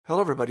Hello,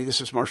 everybody. This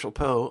is Marshall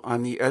Poe.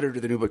 I'm the editor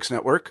of the New Books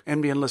Network.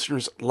 NBN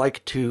listeners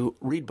like to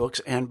read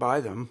books and buy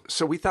them.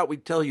 So we thought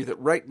we'd tell you that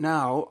right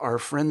now, our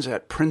friends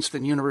at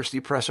Princeton University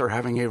Press are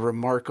having a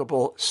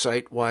remarkable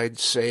site-wide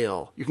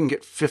sale. You can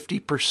get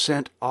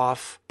 50%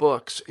 off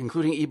books,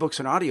 including ebooks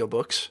and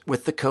audiobooks,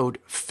 with the code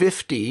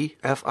 50,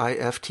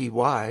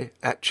 F-I-F-T-Y,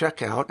 at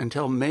checkout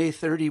until May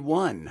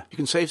 31. You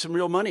can save some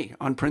real money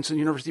on Princeton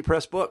University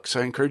Press books.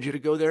 I encourage you to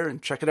go there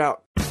and check it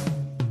out.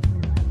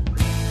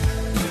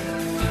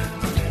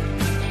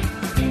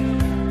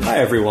 Hi,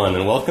 everyone,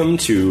 and welcome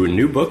to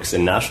New Books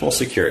in National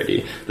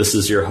Security. This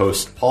is your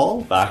host,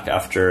 Paul, back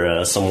after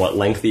a somewhat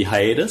lengthy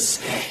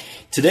hiatus.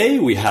 Today,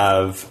 we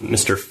have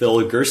Mr.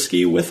 Phil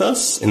Gurski with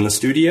us in the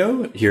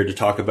studio, here to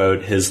talk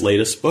about his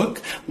latest book,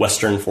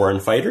 Western Foreign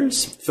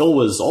Fighters. Phil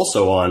was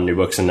also on New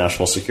Books in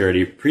National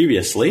Security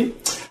previously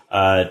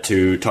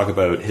to talk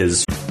about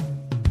his...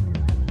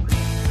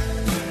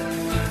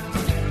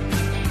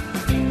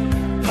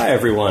 Hi,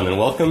 everyone, and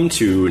welcome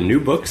to New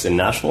Books in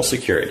National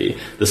Security.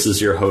 This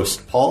is your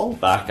host, Paul,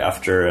 back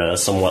after a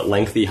somewhat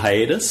lengthy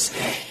hiatus.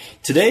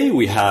 Today,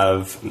 we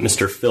have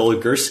Mr.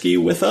 Phil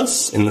Gurski with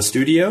us in the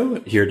studio,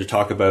 here to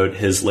talk about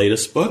his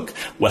latest book,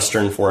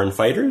 Western Foreign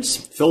Fighters.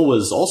 Phil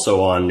was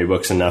also on New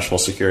Books in National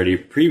Security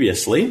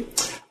previously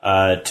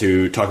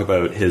to talk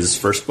about his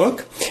first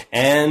book.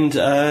 And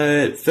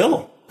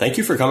Phil, thank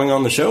you for coming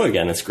on the show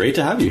again. It's great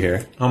to have you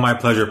here. Oh, my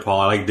pleasure,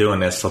 Paul. I like doing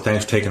this, so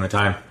thanks for taking the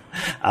time.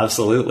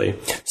 Absolutely.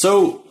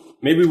 So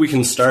maybe we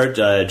can start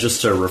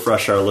just to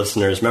refresh our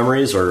listeners'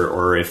 memories,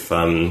 or if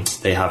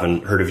they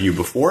haven't heard of you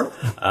before.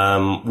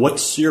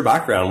 What's your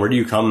background? Where do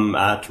you come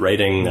at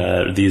writing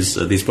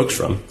these books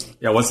from?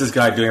 Yeah, what's this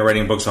guy doing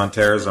writing books on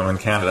terrorism in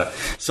Canada?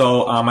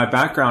 So my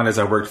background is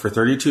I worked for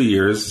 32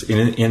 years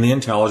in the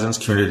intelligence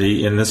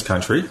community in this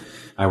country.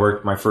 I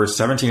worked my first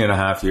 17 and a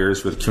half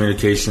years with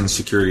Communications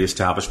Security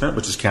Establishment,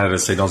 which is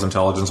Canada's Signals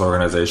Intelligence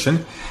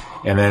Organization.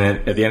 And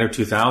then at the end of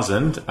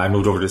 2000, I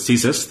moved over to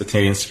CSIS, the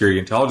Canadian Security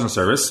Intelligence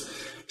Service.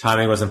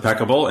 Timing was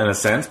impeccable in a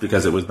sense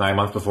because it was 9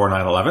 months before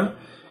 9/11.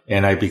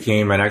 And I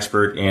became an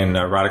expert in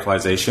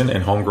radicalization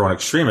and homegrown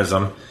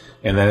extremism.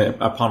 And then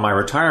upon my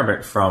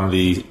retirement from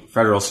the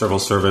Federal Civil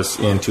Service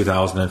in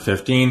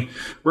 2015,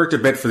 worked a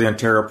bit for the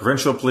Ontario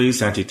Provincial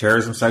Police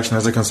Anti-Terrorism Section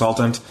as a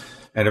consultant.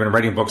 And I've been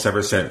writing books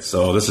ever since.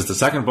 So this is the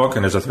second book,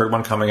 and there's a third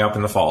one coming up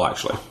in the fall,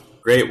 actually.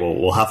 Great. Well,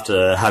 we'll have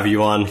to have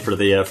you on for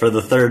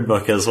the third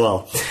book as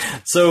well.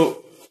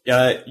 So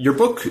your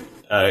book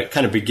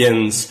kind of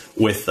begins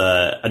with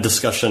a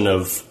discussion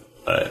of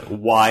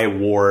why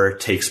war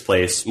takes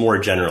place more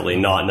generally,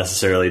 not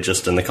necessarily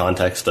just in the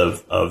context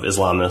of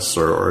Islamists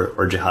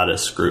or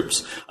jihadist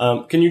groups.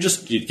 Can you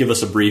just give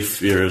us a brief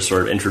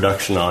sort of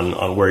introduction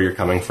on where you're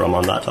coming from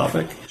on that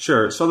topic?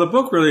 Sure. So the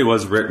book really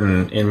was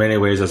written in many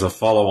ways as a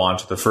follow-on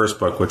to the first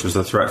book, which was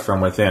The Threat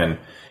from Within.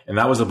 And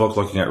that was a book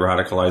looking at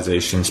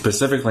radicalization,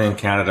 specifically in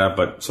Canada,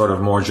 but sort of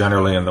more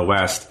generally in the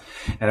West.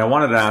 And I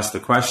wanted to ask the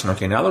question,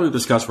 okay, now that we've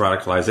discussed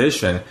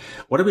radicalization,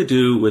 what do we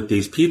do with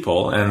these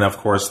people? And of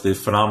course, the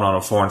phenomenon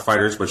of foreign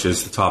fighters, which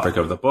is the topic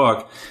of the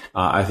book,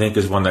 I think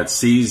is one that has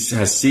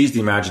seized the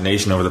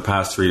imagination over the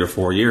past 3 or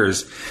 4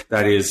 years.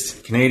 That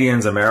is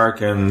Canadians,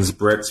 Americans,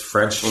 Brits,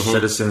 French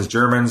citizens,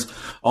 Germans,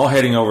 all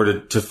heading over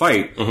to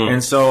fight.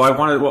 And so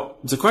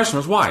the question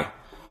was why?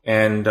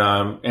 And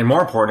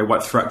more importantly,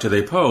 what threat do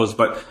they pose?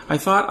 But I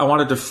thought I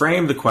wanted to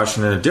frame the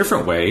question in a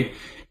different way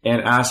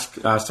and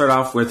start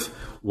off with,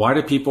 why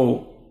do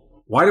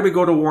we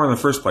go to war in the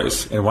first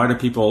place? And why do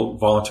people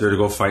volunteer to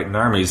go fight in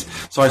armies?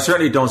 So I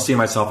certainly don't see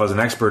myself as an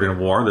expert in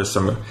war. There's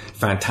some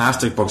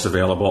fantastic books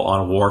available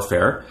on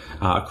warfare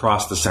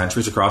across the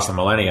centuries, across the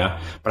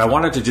millennia. But I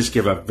wanted to just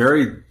give a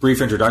very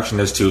brief introduction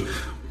as to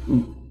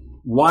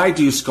why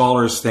do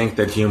scholars think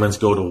that humans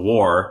go to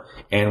war,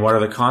 and what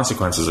are the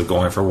consequences of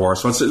going for war?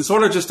 So it's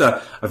sort of just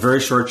a very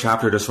short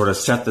chapter to sort of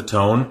set the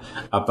tone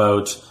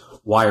about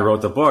why I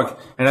wrote the book.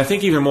 And I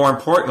think even more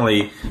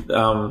importantly,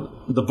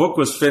 the book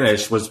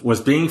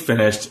was being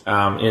finished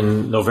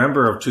in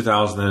November of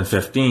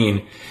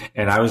 2015,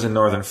 and I was in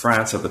northern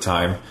France at the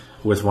time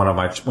with one of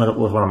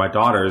my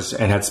daughters,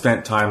 and had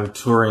spent time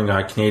touring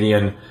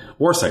Canadian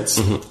war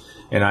sites.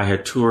 And I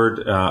had toured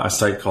a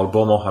site called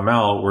Beaumont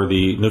Hamel, where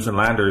the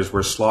Newfoundlanders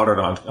were slaughtered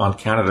on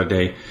Canada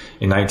Day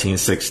in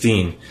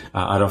 1916.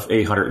 Out of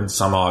 800 and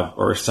some odd,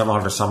 or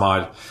 700 some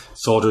odd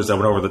soldiers that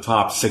went over the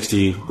top,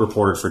 60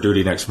 reported for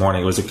duty next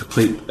morning. It was a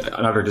complete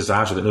and utter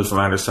disaster that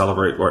Newfoundlanders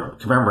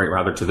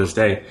commemorate to this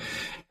day.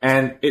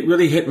 And it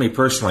really hit me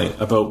personally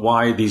about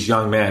why these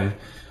young men,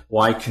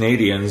 why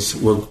Canadians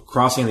were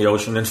crossing the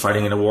ocean and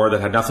fighting in a war that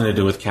had nothing to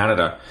do with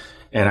Canada.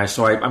 And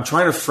I'm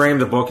trying to frame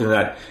the book in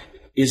that,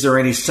 is there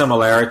any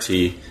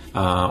similarity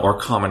or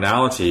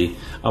commonality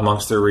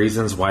amongst the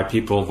reasons why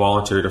people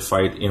volunteer to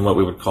fight in what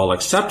we would call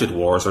accepted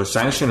wars or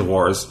sanctioned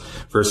wars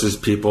versus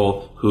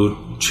people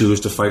who choose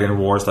to fight in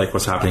wars like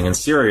what's happening in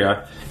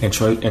Syria and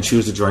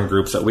choose to join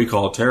groups that we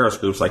call terrorist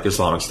groups like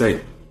Islamic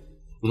State?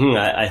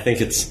 I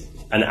think it's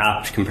an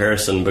apt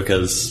comparison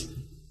because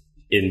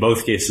in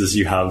both cases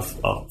you have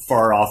a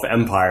far-off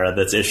empire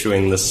that's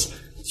issuing this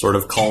sort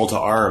of call to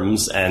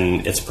arms,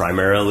 and it's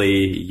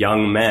primarily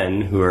young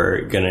men who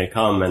are going to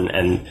come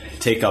and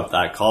take up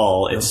that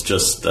call. It's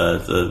just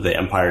the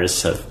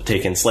empires have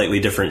taken slightly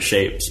different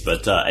shapes,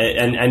 but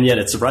and yet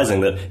it's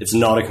surprising that it's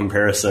not a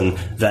comparison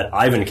that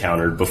I've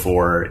encountered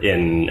before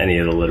in any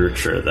of the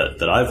literature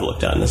that I've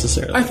looked at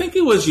necessarily. I think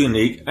it was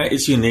unique.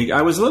 It's unique.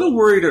 I was a little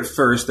worried at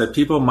first that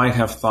people might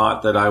have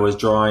thought that I was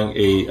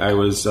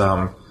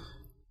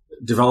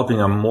developing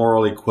a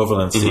moral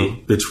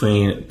equivalency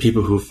between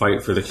people who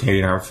fight for the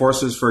Canadian Armed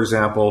Forces, for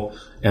example,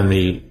 and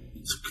the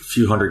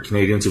few hundred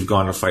Canadians who've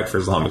gone to fight for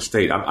Islamic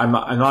State. I'm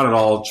not at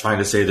all trying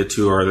to say the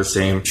two are the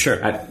same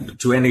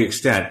to any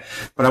extent,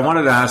 but I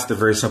wanted to ask the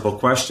very simple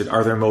question: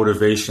 are their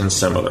motivations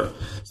similar?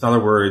 In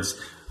other words,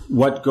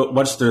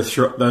 what's their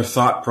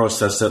thought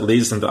process that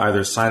leads them to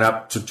either sign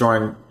up to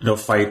join,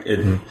 fight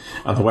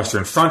on the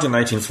Western Front in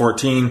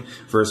 1914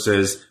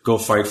 versus go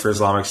fight for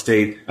Islamic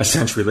State a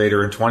century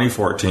later in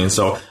 2014.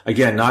 So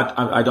again,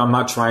 I'm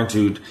not trying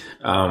to.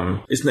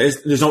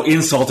 There's no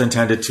insult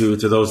intended to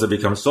those that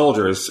become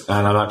soldiers,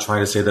 and I'm not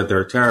trying to say that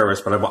they're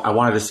terrorists. But I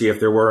wanted to see if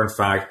there were in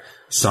fact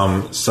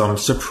some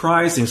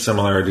surprising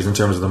similarities in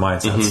terms of the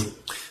mindsets.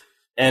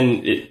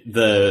 And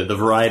the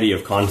variety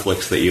of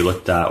conflicts that you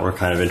looked at were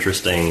kind of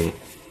interesting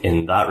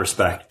in that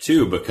respect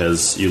too,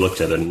 because you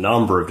looked at a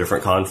number of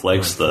different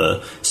conflicts: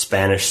 the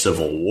Spanish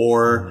Civil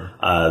War,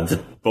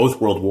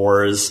 both World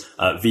Wars,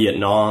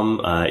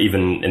 Vietnam,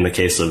 even in the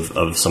case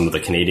of some of the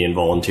Canadian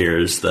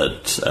volunteers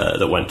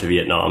that went to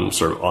Vietnam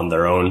sort of on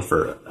their own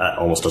for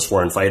almost as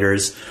foreign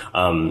fighters,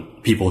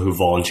 people who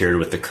volunteered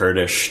with the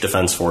Kurdish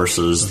Defense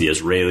Forces, the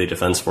Israeli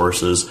Defense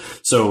Forces.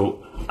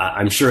 So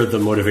I'm sure the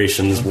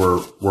motivations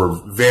were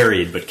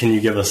varied, but can you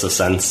give us a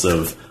sense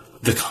of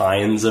the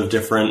kinds of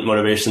different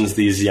motivations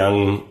these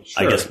young,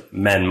 I guess,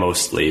 men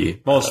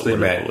mostly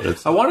men.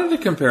 I wanted to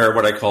compare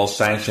what I call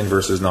sanctioned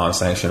versus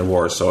non-sanctioned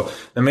wars. So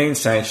the main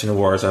sanctioned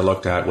wars I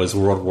looked at was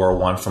World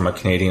War I from a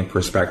Canadian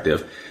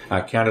perspective.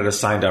 Canada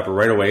signed up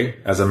right away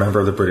as a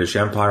member of the British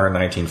Empire in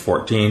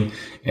 1914,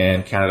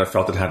 and Canada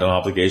felt it had an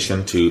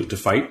obligation to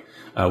fight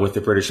with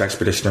the British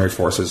Expeditionary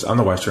Forces on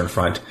the Western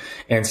Front.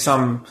 And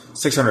some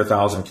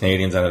 600,000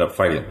 Canadians ended up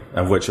fighting,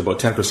 of which about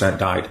 10%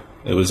 died.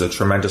 It was a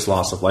tremendous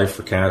loss of life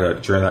for Canada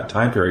during that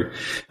time period.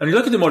 And you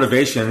look at the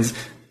motivations,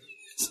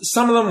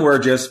 some of them were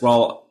just,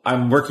 well,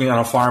 I'm working on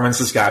a farm in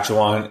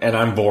Saskatchewan and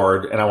I'm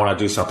bored and I want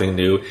to do something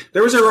new.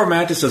 There was a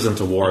romanticism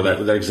to war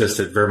that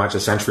existed very much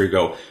a century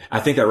ago. I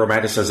think that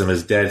romanticism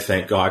is dead,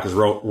 thank God, because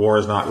war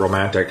is not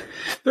romantic.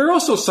 There are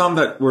also some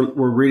that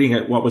were reading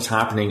at what was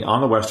happening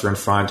on the Western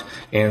Front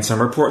and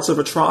some reports of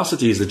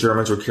atrocities the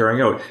Germans were carrying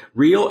out,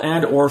 real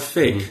and or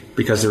fake,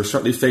 because there was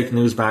certainly fake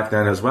news back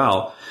then as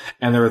well.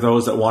 And there were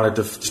those that wanted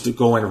to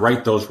go and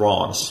right those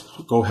wrongs,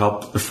 go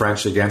help the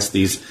French against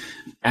these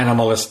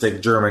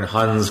animalistic German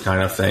Huns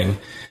kind of thing.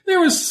 There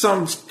was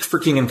some for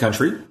king and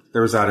country.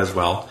 There was that as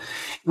well.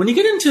 When you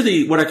get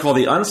into what I call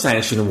the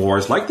unsanctioned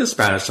wars, like the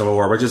Spanish Civil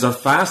War, which is a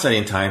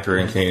fascinating time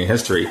period in Canadian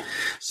history.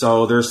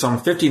 So there's some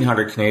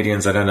 1,500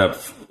 Canadians that end up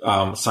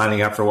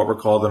signing up for what were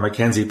called the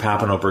Mackenzie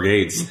Papineau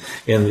Brigades.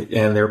 And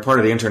they were part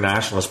of the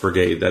Internationalist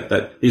Brigade.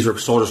 That these were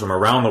soldiers from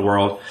around the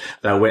world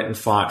that went and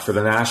fought for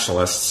the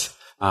Nationalists.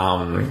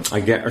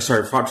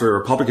 Fought for the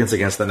Republicans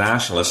against the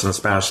Nationalists in the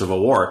Spanish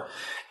Civil War.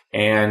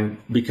 And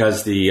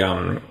because the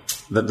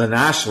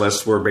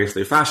Nationalists were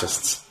basically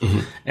fascists.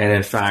 And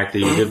in fact,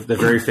 the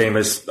very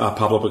famous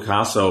Pablo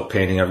Picasso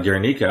painting of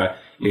Guernica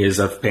is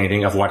a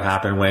painting of what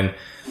happened when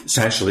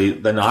essentially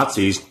the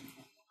Nazis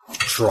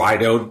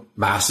tried out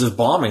massive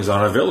bombings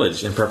on a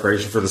village in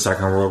preparation for the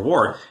Second World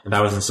War, and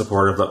that was in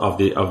support of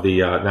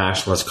the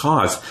nationalist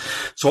cause.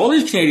 So all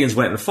these Canadians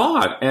went and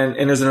fought, and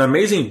there's an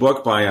amazing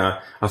book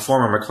by a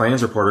former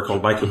Maclean's reporter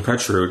called Michael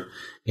Petrud,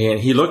 and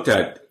he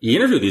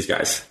interviewed these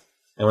guys,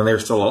 and when they were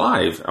still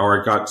alive,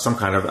 or got some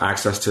kind of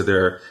access to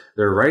their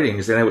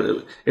writings,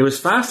 and it was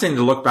fascinating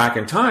to look back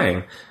in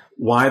time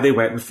why they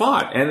went and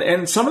fought.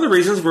 And some of the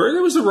reasons were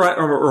there was a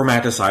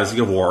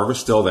romanticizing of war was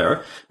still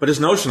there, but his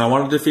notion, I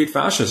want to defeat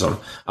fascism.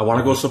 I want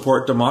to go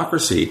support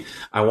democracy.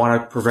 I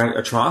want to prevent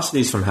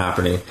atrocities from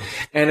happening.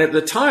 And at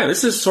the time,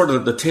 this is sort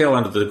of the tail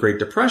end of the Great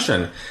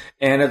Depression.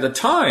 And at the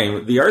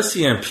time, the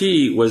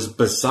RCMP was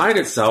beside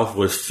itself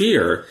with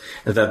fear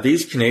that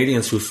these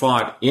Canadians who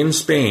fought in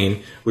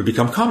Spain would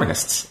become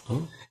communists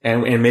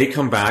and may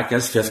come back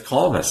as fifth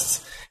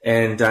columnists.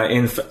 And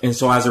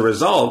so as a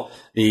result,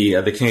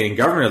 the Canadian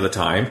government of the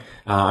time,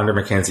 under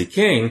Mackenzie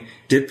King,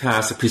 did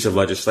pass a piece of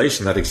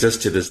legislation that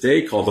exists to this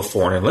day called the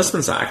Foreign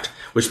Enlistments Act,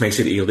 which makes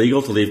it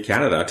illegal to leave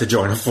Canada to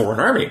join a foreign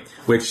army,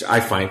 which I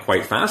find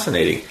quite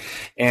fascinating.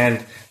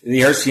 And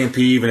the RCMP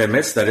even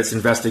admits that its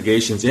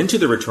investigations into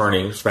the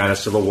returning Spanish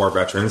Civil War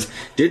veterans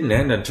didn't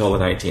end until the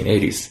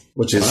 1980s,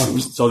 which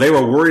is, so they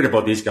were worried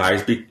about these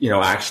guys,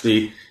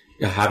 actually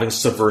having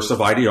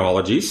subversive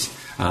ideologies,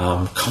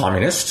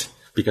 communist,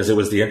 because it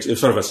was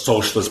sort of a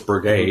socialist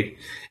brigade.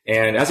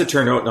 And as it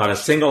turned out, not a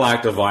single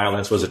act of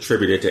violence was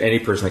attributed to any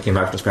person that came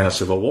back from the Spanish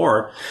Civil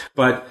War.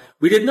 But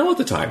We didn't know at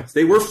the time.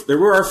 They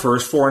were our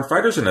first foreign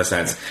fighters in a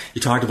sense.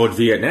 You talked about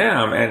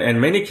Vietnam, and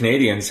many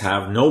Canadians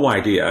have no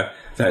idea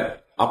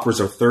that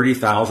upwards of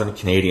 30,000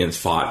 Canadians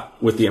fought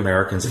with the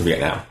Americans in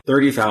Vietnam.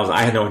 30,000.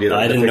 I had no idea.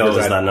 I didn't know it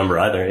was that number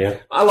either, yeah.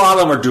 A lot of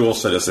them are dual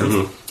citizens.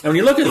 And when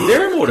you look at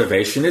their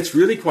motivation, it's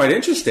really quite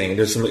interesting.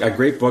 There's a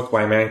great book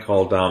by a man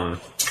called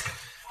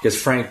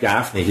Frank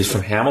Gaffney. He's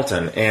from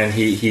Hamilton, and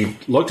he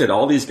looked at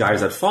all these guys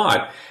that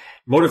fought.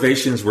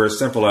 Motivations were as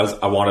simple as,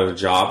 I wanted a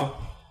job.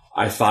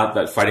 I thought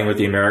that fighting with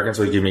the Americans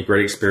would give me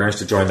great experience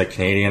to join the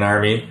Canadian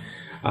Army.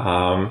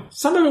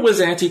 Some of it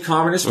was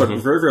anti-communist, but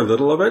very, very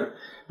little of it.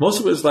 Most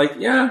of it was like,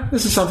 yeah,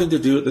 this is something to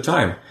do at the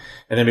time.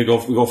 And then we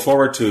go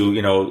forward to,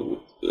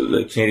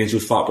 the Canadians who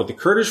fought with the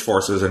Kurdish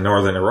forces in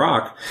northern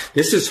Iraq.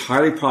 This is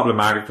highly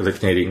problematic for the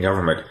Canadian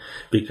government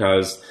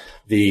because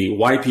the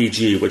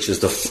YPG, which is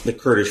the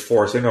Kurdish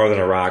force in northern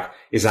Iraq,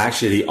 is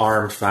actually the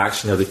armed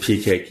faction of the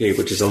PKK,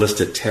 which is a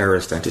listed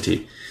terrorist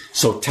entity.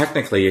 So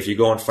technically, if you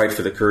go and fight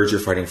for the Kurds, you're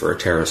fighting for a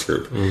terrorist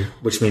group,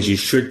 which means you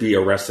should be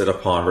arrested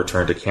upon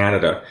return to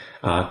Canada,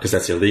 because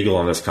that's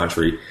illegal in this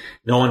country.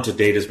 No one to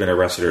date has been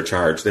arrested or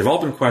charged. They've all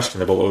been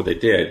questioned about what they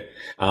did.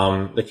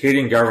 The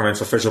Canadian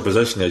government's official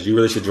position is you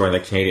really should join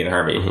the Canadian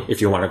Army if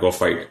you want to go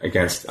fight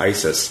against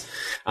ISIS.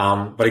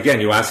 But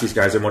again, you ask these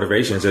guys their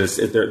motivations, and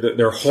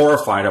they're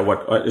horrified at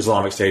what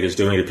Islamic State is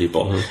doing to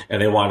people,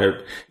 and they want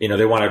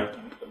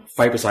to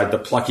fight beside the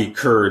plucky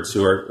Kurds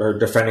who are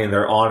defending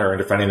their honor and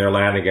defending their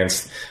land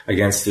against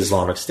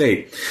Islamic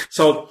State.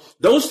 So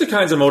those are the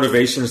kinds of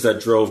motivations that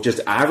drove just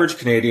average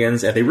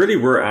Canadians, and they really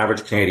were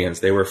average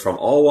Canadians. They were from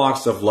all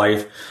walks of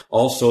life,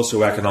 all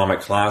socioeconomic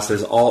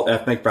classes, all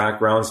ethnic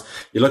backgrounds.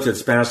 You looked at the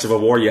Spanish Civil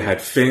War, you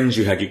had Finns,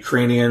 you had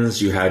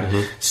Ukrainians, you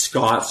had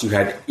Scots, you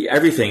had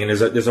everything. And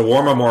there's a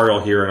war memorial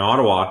here in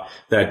Ottawa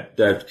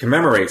that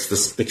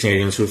commemorates the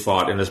Canadians who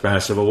fought in the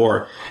Spanish Civil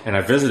War. And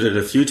I visited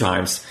a few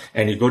times,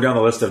 and you go down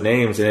the list of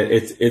names, and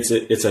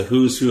it's a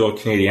who's who of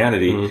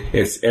Canadianity.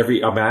 It's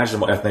every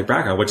imaginable ethnic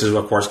background, which is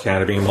of course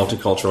Canada being a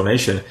multicultural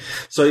nation.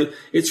 So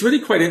it's really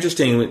quite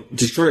interesting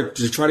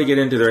to try to get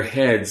into their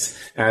heads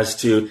as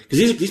to, because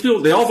these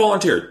people, they all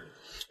volunteered.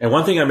 And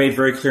one thing I made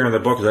very clear in the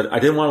book is that I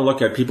didn't want to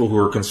look at people who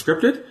were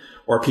conscripted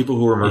or people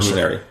who were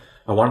mercenary.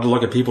 I wanted to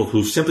look at people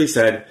who simply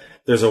said,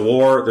 there's a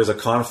war, there's a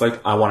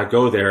conflict, I want to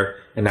go there,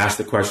 and ask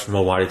the question,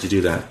 well, why did you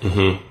do that?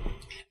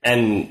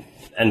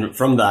 And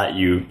from that,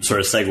 you sort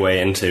of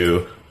segue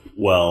into,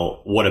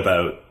 well, what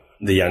about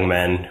the young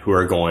men who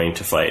are going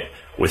to fight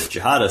with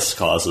jihadist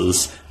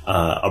causes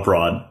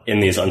abroad in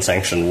these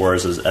unsanctioned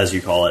wars, as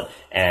you call it?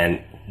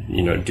 And,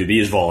 do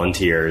these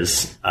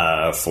volunteers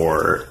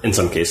for, in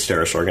some cases,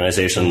 terrorist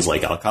organizations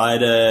like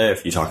Al-Qaeda,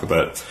 if you talk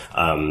about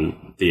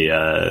the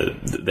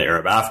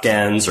Arab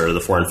Afghans or the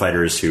foreign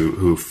fighters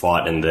who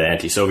fought in the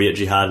anti-Soviet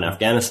jihad in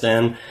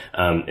Afghanistan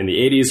in the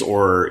 80s,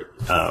 or,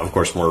 of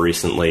course, more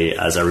recently,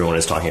 as everyone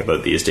is talking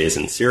about these days,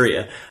 in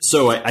Syria.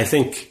 So I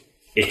think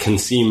it can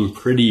seem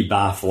pretty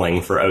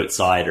baffling for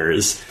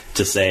outsiders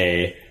to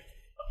say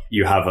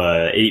you have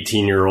a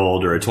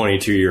 18-year-old or a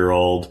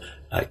 22-year-old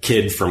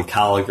kid from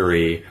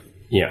Calgary,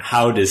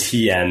 how does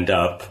he end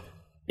up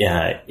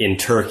in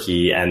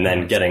Turkey and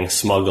then getting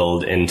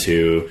smuggled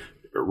into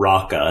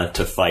Raqqa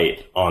to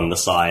fight on the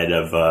side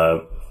of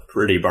a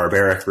pretty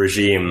barbaric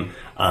regime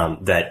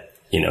that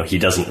he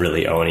doesn't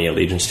really owe any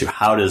allegiance to?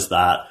 How does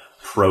that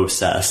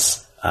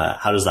process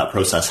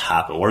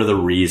happen? What are the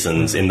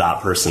reasons in that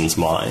person's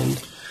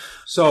mind?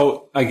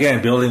 So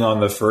again, building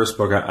on the first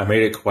book, I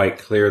made it quite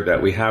clear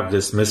that we have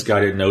this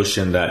misguided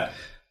notion that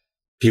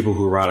people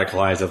who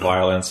radicalize the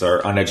violence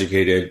are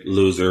uneducated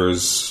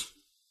losers.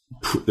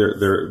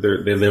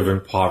 They live in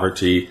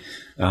poverty.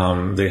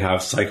 They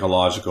have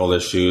psychological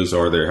issues,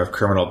 or they have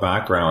criminal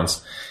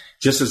backgrounds.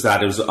 Just as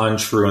that is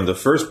untrue in the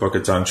first book,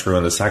 it's untrue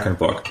in the second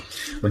book.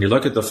 When you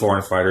look at the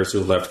foreign fighters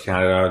who left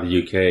Canada,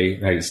 the UK,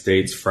 United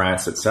States,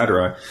 France,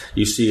 etc.,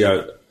 you see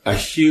a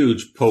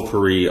huge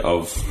potpourri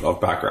of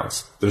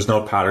backgrounds. There's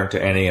no pattern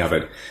to any of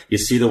it. You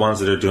see the ones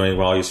that are doing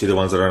well, you see the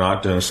ones that are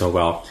not doing so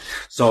well.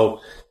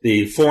 So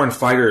the foreign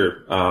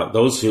fighter,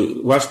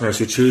 Westerners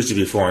who choose to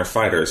be foreign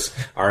fighters,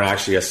 are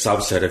actually a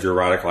subset of your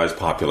radicalized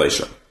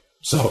population.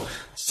 So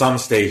some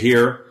stay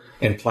here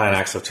and plan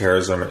acts of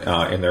terrorism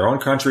in their own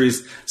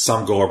countries.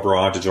 Some go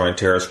abroad to join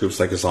terrorist groups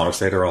like Islamic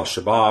State or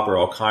Al-Shabaab or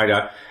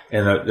Al-Qaeda.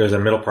 And there's a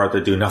middle part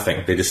that do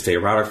nothing. They just stay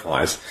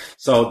radicalized.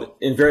 So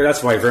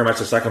that's why very much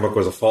the second book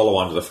was a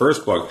follow-on to the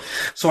first book.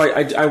 So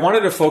I wanted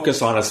to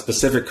focus on a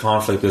specific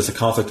conflict. There's a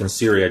conflict in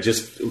Syria,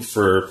 just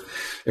for,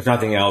 if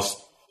nothing else,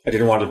 I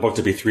didn't want the book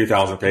to be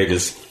 3,000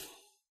 pages.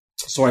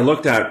 So I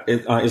looked at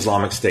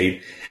Islamic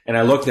State, and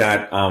I looked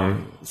at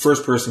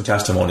first-person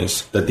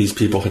testimonies that these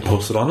people had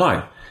posted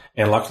online.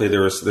 And luckily,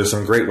 there's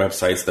some great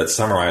websites that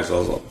summarize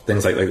those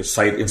things, like the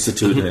Site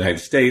Institute in the United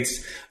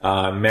States.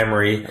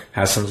 Memory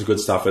has some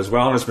good stuff as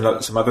well. And there's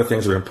been some other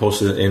things that have been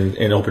posted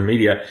in open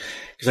media.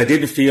 because I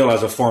didn't feel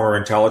as a former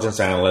intelligence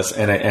analyst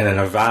and an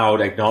avowed,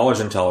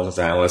 acknowledged intelligence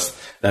analyst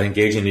that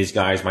engaging these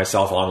guys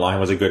myself online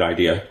was a good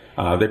idea.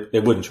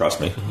 They wouldn't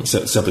trust me,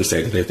 simply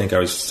stated. They think I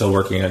was still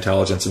working in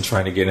intelligence and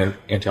trying to get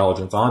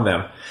intelligence on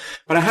them.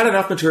 But I had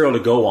enough material to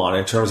go on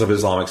in terms of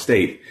Islamic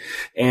State.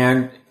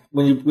 And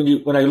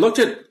when I looked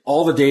at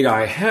all the data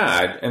I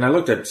had, and I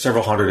looked at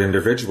several hundred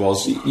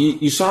individuals,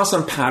 you saw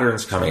some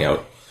patterns coming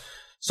out.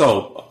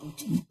 So,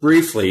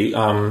 briefly,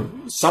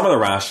 some of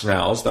the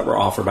rationales that were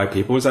offered by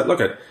people was that,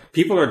 look,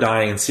 people are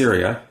dying in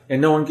Syria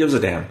and no one gives a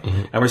damn.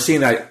 Mm-hmm. And we're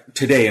seeing that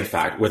today, in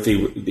fact, with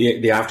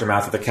the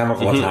aftermath of the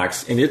chemical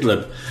attacks in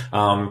Idlib.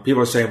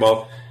 People are saying,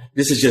 well,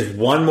 this is just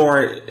one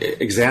more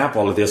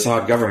example of the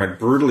Assad government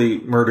brutally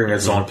murdering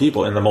its own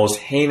people in the most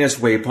heinous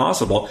way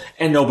possible,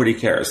 and nobody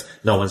cares.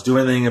 No one's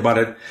doing anything about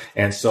it.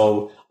 And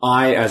so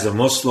I, as a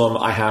Muslim,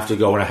 I have to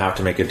go and I have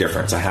to make a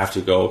difference. I have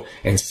to go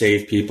and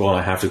save people, and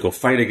I have to go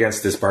fight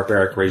against this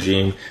barbaric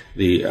regime,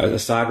 the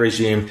Assad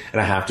regime, and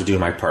I have to do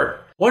my part.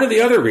 One of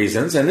the other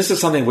reasons, and this is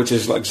something which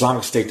is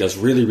Islamic State does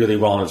really, really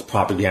well in its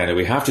propaganda,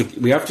 we have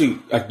to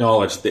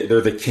acknowledge that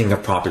they're the king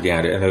of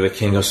propaganda and they're the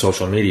king of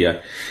social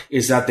media,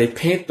 is that they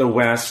paint the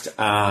West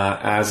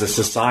as a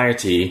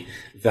society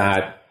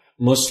that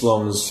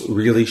Muslims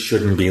really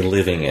shouldn't be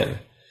living in.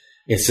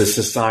 It's a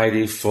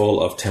society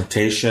full of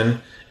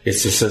temptation.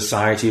 It's a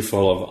society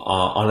full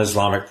of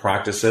un-Islamic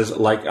practices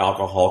like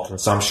alcohol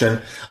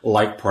consumption,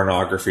 like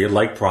pornography,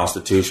 like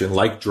prostitution,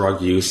 like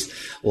drug use,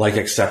 like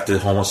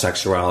accepted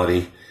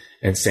homosexuality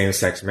and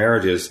same-sex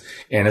marriages.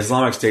 And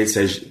Islamic State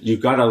says you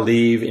got to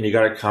leave and you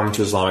got to come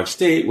to Islamic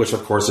State, which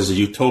of course is a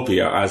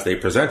utopia as they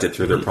present it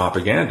through their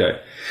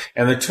propaganda.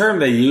 And the term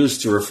they use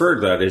to refer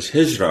to that is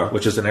hijra,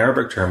 which is an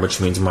Arabic term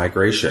which means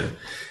migration.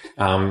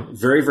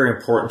 Very, very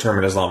important term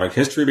in Islamic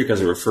history because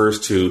it refers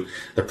to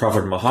the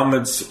Prophet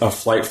Muhammad's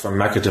flight from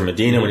Mecca to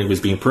Medina when he was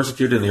being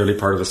persecuted in the early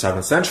part of the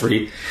 7th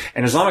century.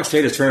 And Islamic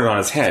State has turned it on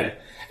its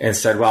head and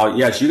said, well,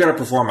 yes, you got to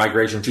perform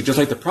migration too, just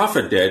like the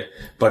Prophet did,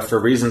 but for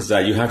reasons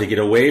that you have to get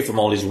away from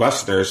all these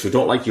Westerners who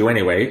don't like you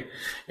anyway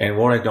and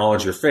won't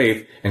acknowledge your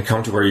faith and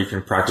come to where you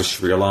can practice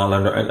Sharia law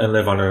and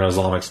live under an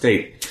Islamic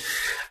State.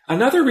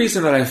 Another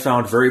reason that I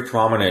found very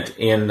prominent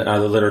in the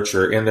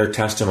literature, in their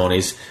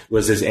testimonies,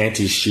 was this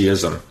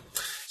anti-Shiism.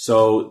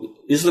 So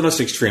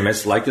Islamist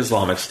extremists, like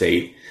Islamic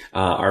State,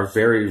 are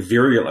very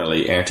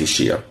virulently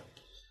anti-Shia.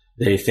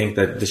 They think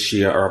that the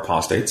Shia are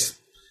apostates,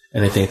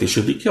 and they think they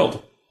should be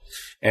killed.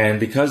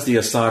 And because the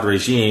Assad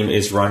regime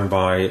is run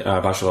by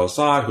Bashar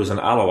al-Assad, who's an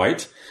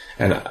Alawite,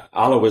 and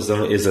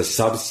Alawism is a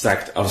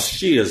subsect of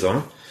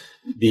Shiism,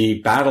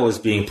 the battle is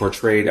being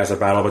portrayed as a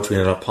battle between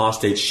an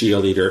apostate Shia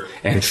leader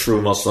and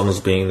true Muslims,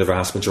 being the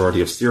vast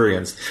majority of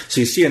Syrians. So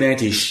you see an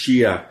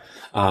anti-Shia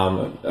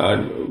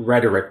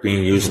rhetoric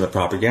being used in the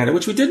propaganda,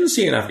 which we didn't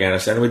see in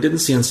Afghanistan, and we didn't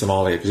see in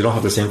Somalia, because you don't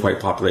have the same white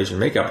population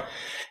makeup.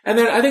 And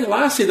then I think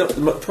lastly,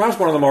 perhaps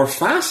one of the more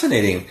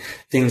fascinating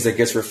things that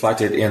gets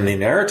reflected in the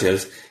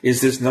narratives is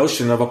this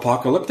notion of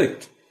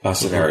apocalyptic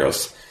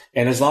scenarios.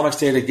 And Islamic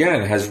State,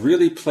 again, has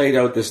really played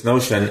out this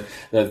notion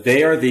that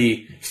they are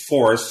the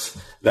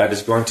force that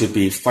is going to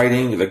be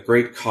fighting the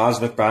great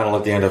cosmic battle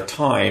at the end of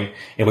time,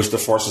 in which the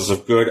forces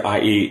of good,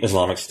 i.e.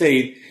 Islamic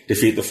State,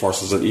 defeat the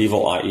forces of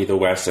evil, i.e. the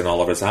West and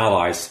all of its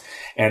allies.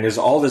 And there's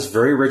all this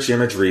very rich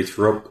imagery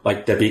through,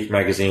 like Dabiq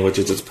magazine, which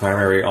is its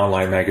primary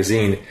online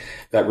magazine,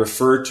 that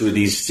refer to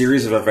these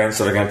series of events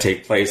that are going to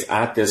take place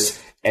at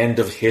this end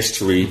of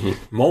history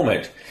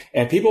moment.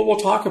 And people will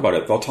talk about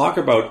it. They'll talk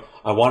about,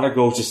 I want to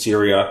go to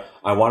Syria.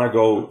 I want to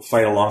go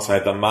fight alongside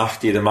the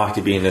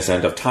Mahdi being this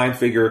end of time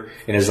figure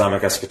in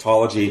Islamic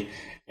eschatology.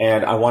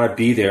 And I want to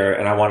be there,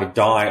 and I want to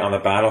die on the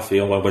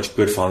battlefield on which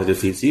good finally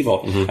defeats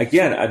evil.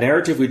 Again, a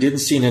narrative we didn't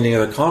see in any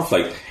other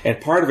conflict. And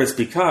part of it's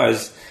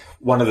because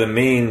one of the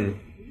main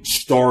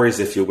stories,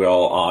 if you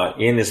will,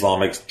 in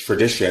Islamic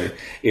tradition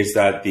is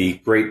that the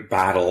great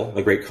battle,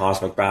 the great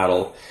cosmic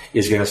battle,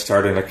 is going to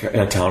start in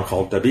a town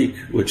called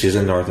Dabiq, which is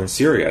in northern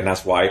Syria. And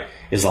that's why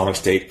Islamic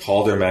State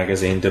called their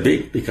magazine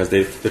Dabiq, because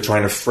they're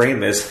trying to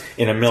frame this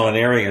in a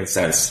millenarian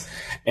sense.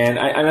 And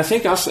I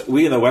think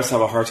we in the West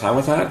have a hard time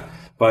with that.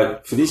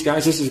 But for these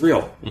guys, this is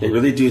real. They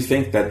really do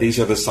think that these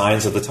are the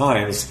signs of the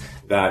times,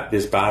 that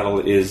this battle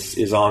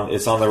is on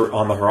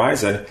the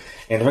horizon.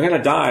 And if we're going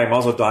to die, I might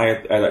as well die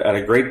at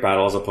a great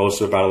battle as opposed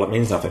to a battle that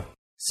means nothing.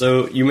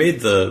 So you made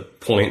the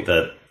point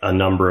that a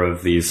number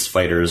of these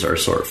fighters are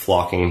sort of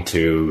flocking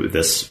to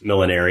this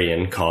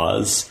millenarian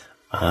cause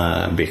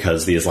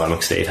because the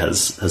Islamic State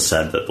has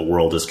said that the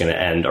world is going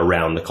to end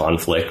around the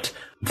conflict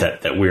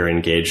that we're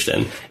engaged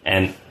in.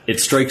 And it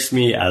strikes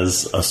me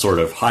as a sort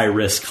of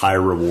high-risk,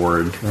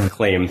 high-reward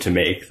claim to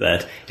make,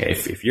 that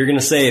if you're going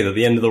to say that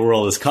the end of the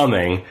world is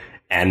coming,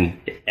 and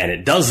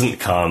it doesn't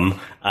come,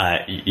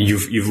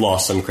 you've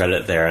lost some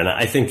credit there. And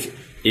I think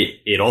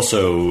it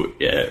also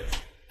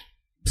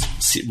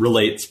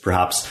relates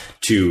perhaps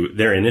to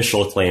their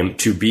initial claim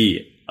to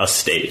be a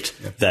state.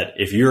 That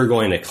if you're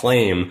going to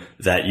claim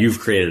that you've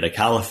created a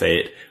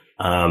caliphate,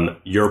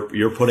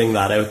 you're putting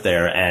that out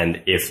there,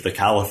 and if the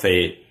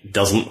caliphate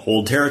doesn't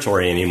hold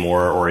territory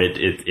anymore, or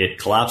it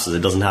collapses,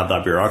 it doesn't have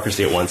that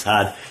bureaucracy it once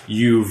had,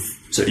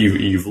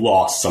 you've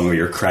lost some of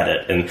your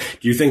credit. And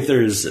do you think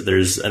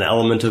there's an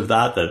element of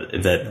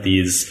that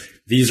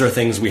these are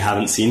things we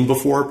haven't seen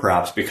before,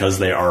 perhaps because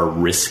they are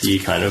risky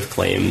kind of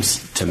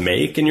claims to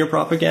make in your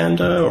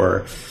propaganda?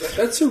 Or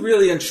that's a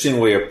really interesting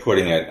way of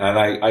putting it, and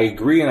I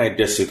agree and I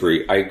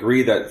disagree. I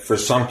agree that for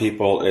some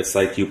people, it's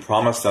like, you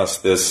promised us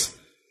this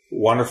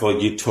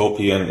wonderful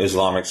utopian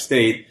Islamic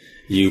state.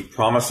 You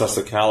promised us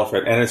the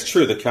caliphate, and it's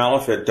true, the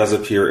caliphate does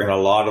appear in a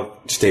lot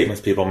of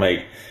statements people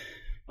make.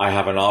 I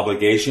have an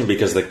obligation,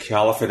 because the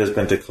caliphate has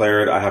been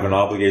declared, I have an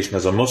obligation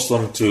as a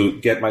Muslim to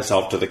get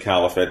myself to the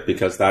caliphate,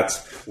 because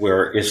that's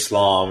where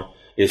Islam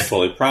is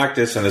fully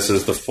practiced, and this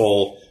is the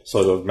full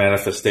sort of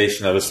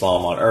manifestation of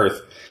Islam on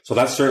earth. So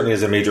that certainly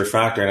is a major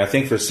factor. And I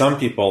think for some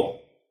people,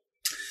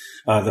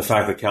 the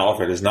fact that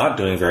caliphate is not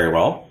doing very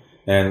well,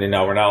 and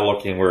we're now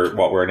looking,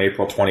 we're in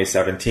April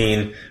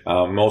 2017,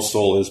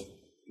 Mosul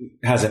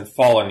hasn't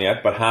fallen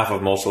yet, but half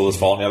of Mosul has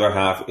fallen, the other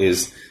half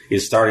is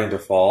starting to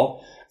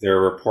fall. There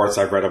are reports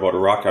I've read about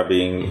Raqqa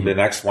being the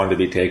next one to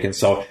be taken.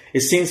 So it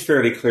seems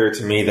fairly clear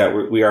to me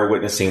that we are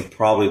witnessing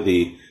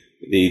probably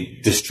the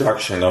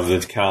destruction of the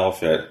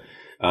caliphate,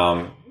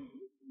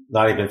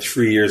 not even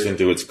 3 years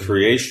into its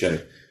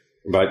creation.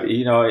 But,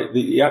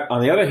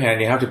 on the other hand,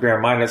 you have to bear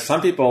in mind that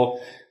some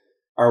people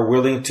are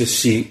willing to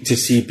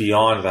see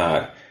beyond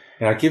that.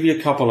 And I'll give you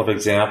a couple of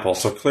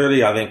examples. So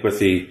clearly, I think with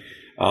the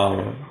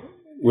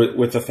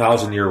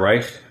 1,000-year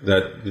Reich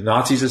that the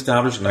Nazis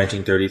established in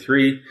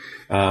 1933,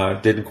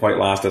 didn't quite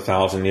last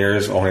 1,000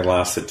 years, only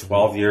lasted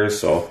 12 years,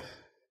 so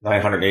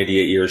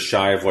 988 years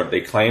shy of what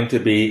they claim to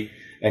be.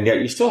 And yet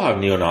you still have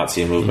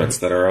neo-Nazi movements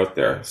that are out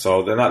there.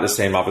 So they're not the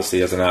same,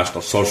 obviously, as the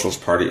National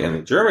Socialist Party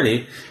in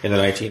Germany in the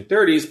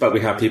 1930s, but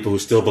we have people who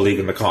still believe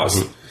in the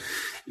cause.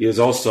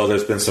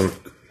 There's been some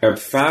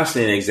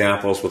fascinating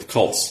examples with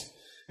cults.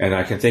 And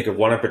I can think of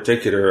one in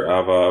particular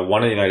of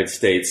one in the United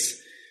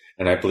States.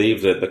 And I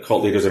believe that the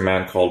cult leader is a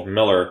man called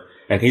Miller,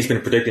 and he's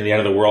been predicting the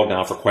end of the world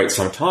now for quite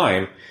some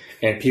time.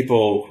 And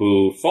people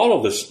who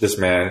follow this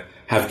man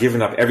have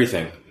given up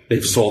everything.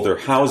 They've sold their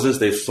houses,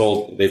 they've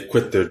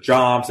quit their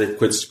jobs, they've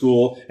quit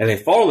school, and they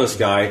follow this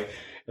guy. And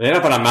they end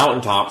up on a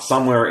mountaintop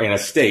somewhere in a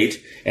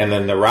state, and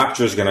then the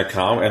rapture is going to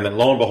come, and then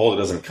lo and behold, it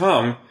doesn't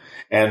come.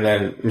 And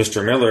then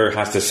Mr. Miller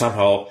has to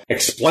somehow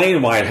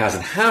explain why it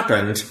hasn't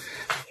happened.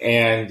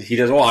 And he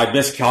does, I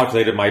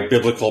miscalculated my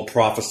biblical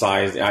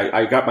prophesied.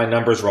 I got my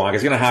numbers wrong.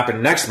 It's going to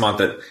happen next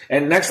month.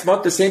 And next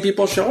month, the same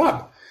people show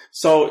up.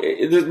 So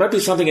there might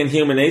be something in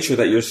human nature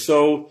that you're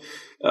so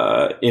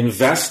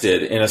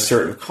invested in a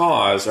certain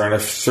cause or in a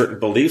certain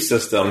belief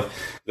system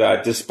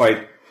that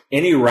despite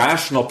any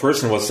rational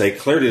person will say,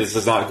 clearly this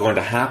is not going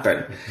to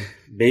happen.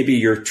 Maybe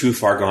you're too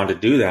far gone to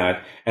do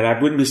that. And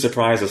I wouldn't be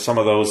surprised if some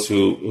of those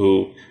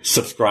who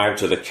subscribe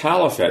to the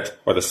caliphate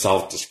or the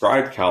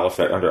self-described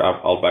caliphate under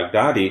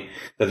al-Baghdadi,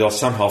 that they'll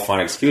somehow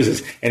find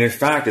excuses. And in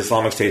fact,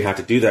 Islamic State had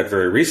to do that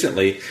very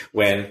recently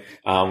when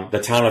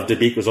the town of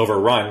Dabiq was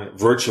overrun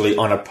virtually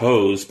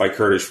unopposed by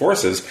Kurdish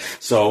forces.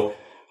 So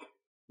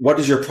what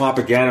does your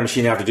propaganda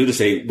machine have to do to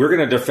say, we're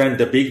going to defend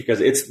Dabiq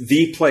because it's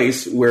the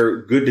place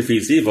where good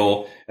defeats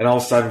evil, and all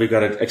of a sudden we've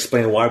got to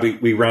explain why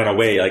we ran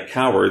away like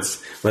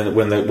cowards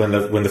when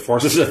the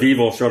forces of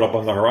evil showed up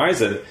on the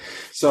horizon.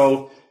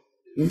 So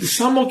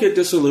some will get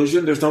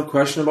disillusioned. There's no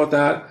question about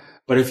that.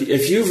 But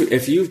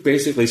if you've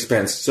basically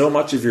spent so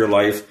much of your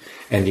life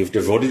and you've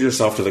devoted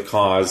yourself to the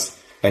cause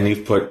and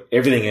you've put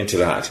everything into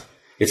that,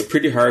 it's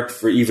pretty hard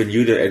for even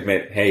you to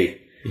admit,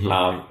 hey,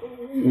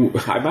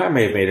 I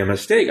may have made a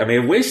mistake. I may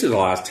have wasted the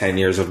last 10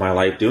 years of my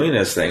life doing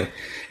this thing.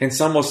 And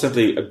some will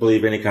simply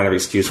believe any kind of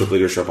excuse with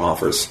leadership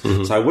offers.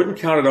 So I wouldn't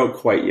count it out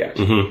quite yet.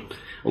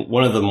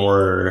 One of the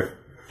more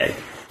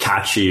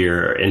catchy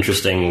or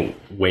interesting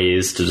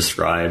ways to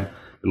describe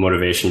the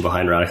motivation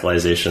behind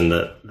radicalization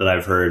that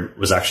I've heard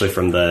was actually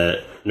from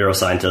the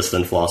neuroscientist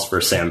and philosopher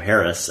Sam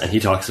Harris. And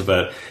he talks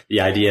about the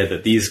idea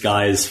that these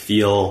guys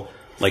feel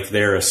like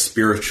they're a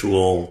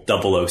spiritual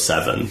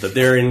 007, that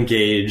they're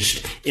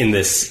engaged in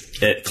this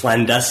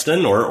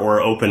clandestine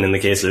or open, in the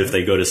case of if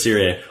they go to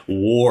Syria,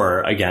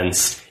 war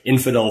against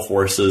infidel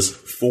forces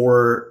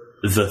for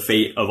the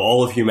fate of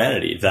all of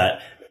humanity,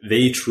 that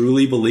they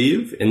truly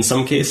believe, in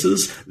some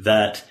cases,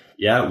 that,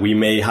 yeah, we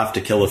may have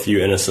to kill a few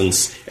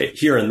innocents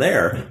here and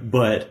there,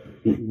 but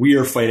we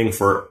are fighting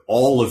for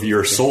all of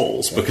your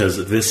souls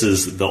because this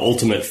is the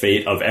ultimate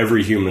fate of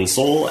every human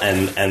soul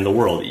and the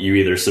world. You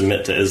either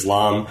submit to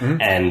Islam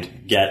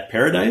and get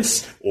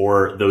paradise,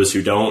 or those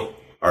who don't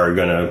are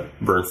going to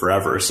burn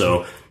forever.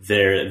 So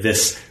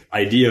this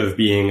idea of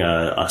being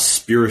a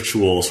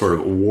spiritual sort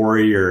of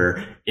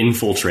warrior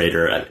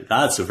infiltrator,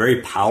 that's a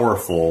very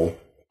powerful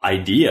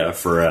idea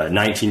for a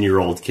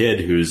 19-year-old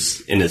kid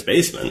who's in his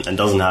basement and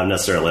doesn't have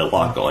necessarily a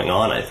lot going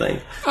on, I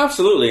think.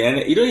 Absolutely. And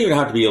you don't even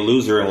have to be a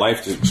loser in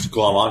life to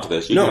glom onto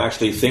this. You can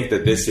actually think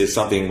that this is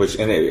something which,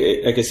 and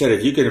like I said,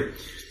 if you could,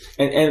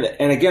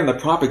 And again, the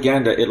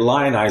propaganda, it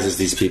lionizes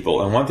these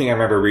people. And one thing I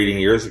remember reading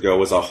years ago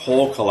was a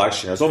whole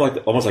collection. It was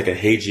almost like a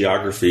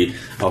hagiography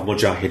of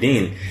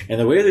Mujahideen. And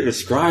the way they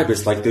describe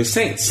it's like they're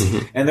saints.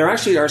 Mm-hmm. And there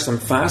actually are some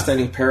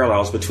fascinating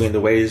parallels between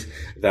the ways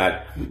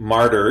that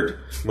martyred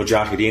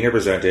Mujahideen are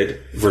presented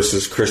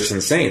versus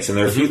Christian saints. And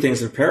there are a few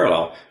things in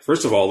parallel.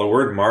 First of all, the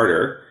word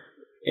martyr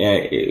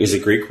is a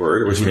Greek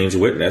word, which means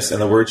witness,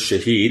 and the word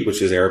shaheed,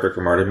 which is Arabic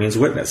for martyr, means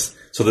witness.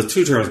 So the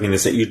two terms mean the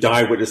same. You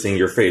die witnessing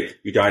your faith.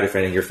 You die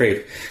defending your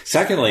faith.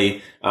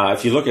 Secondly,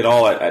 if you look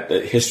at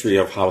the history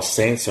of how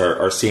saints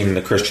are seen in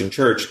the Christian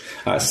church,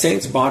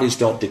 saints' bodies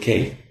don't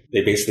decay.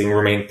 They basically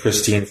remain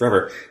pristine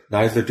forever.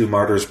 Neither do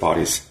martyrs'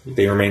 bodies.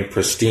 They remain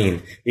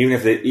pristine. Even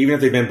if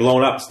they've been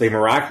blown up, they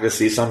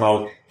miraculously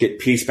somehow get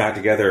pieced back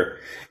together.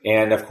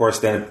 And of course,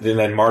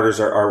 then martyrs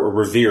are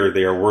revered.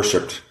 They are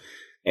worshipped.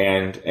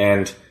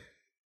 And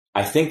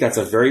I think that's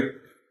a very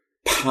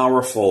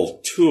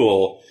powerful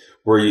tool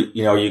where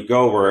you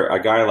go where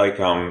a guy like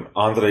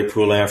André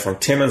Poulain from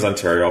Timmins,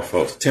 Ontario,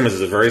 folks. Timmins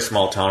is a very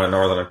small town in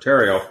northern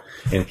Ontario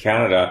in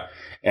Canada,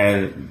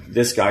 and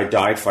this guy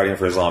died fighting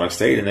for Islamic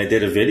State, and they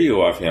did a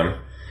video of him,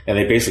 and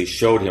they basically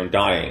showed him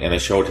dying, and they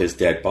showed his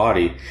dead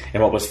body.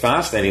 And what was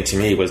fascinating to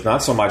me was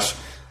not so much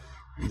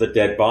the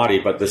dead body,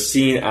 but the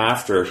scene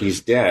after he's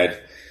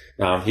dead.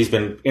 He's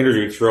been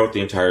interviewed throughout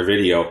the entire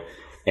video.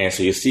 And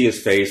so you see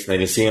his face, and then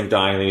you see him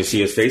dying, and then you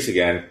see his face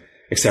again.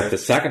 Except the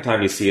second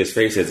time you see his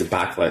face, it's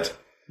backlit,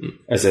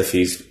 as if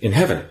he's in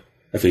heaven,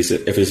 if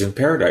he's in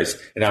paradise.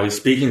 And now he's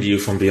speaking to you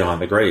from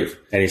beyond the grave,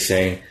 and he's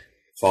saying,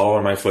 "Follow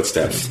in my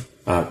footsteps,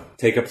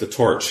 take up the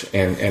torch,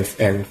 and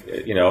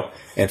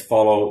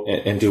follow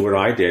and do what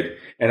I did."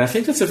 And I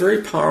think that's a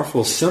very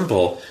powerful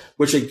symbol,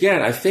 which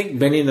again I think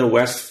many in the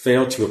West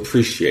fail to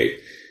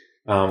appreciate.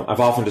 I've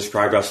often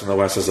described us in the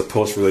West as a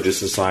post-religious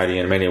society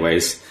in many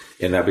ways,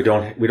 in that we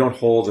don't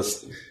hold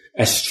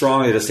as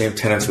strongly the same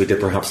tenets we did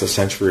perhaps a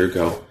century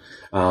ago.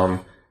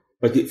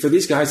 But for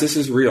these guys, this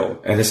is real,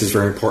 and this is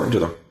very important to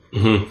them.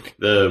 Mm-hmm.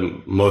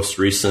 The most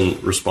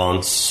recent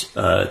response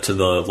to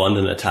the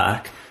London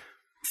attack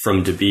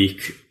from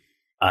Dabiq,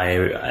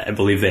 I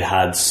believe they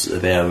have a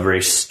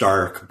very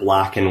stark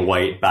black and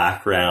white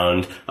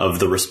background of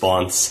the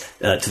response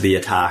to the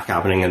attack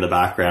happening in the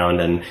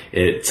background, and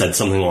it said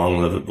something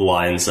along the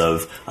lines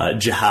of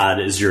 "Jihad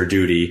is your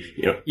duty,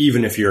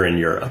 even if you're in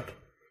Europe."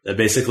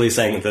 Basically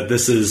saying that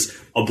this is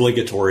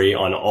obligatory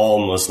on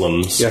all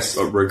Muslims, yes,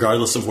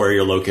 regardless of where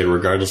you're located,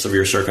 regardless of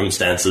your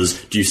circumstances.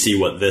 Do you see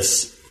what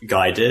this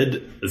guy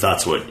did?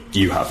 That's what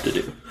you have to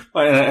do.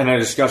 And I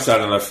discussed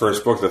that in the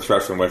first book, The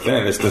Threat from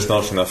Within, this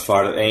notion of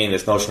Fard Ain,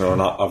 this notion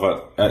of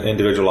an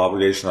individual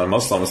obligation on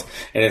Muslims.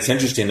 And it's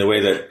interesting the way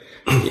that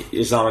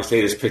Islamic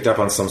State has picked up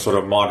on some sort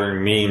of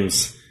modern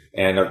memes,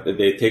 and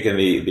they've taken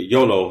the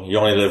YOLO, you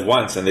only live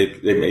once, and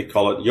they may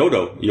call it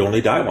YODO, you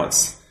only die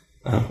once.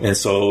 Uh-huh. And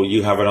so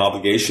you have an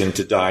obligation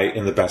to die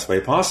in the best way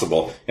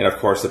possible. And of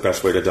course, the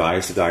best way to die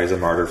is as a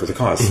martyr for the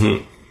cause.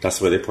 Mm-hmm. That's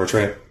the way they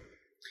portray it.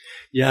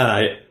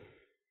 Yeah,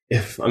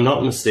 if I'm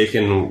not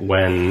mistaken,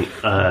 when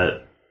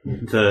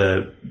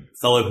the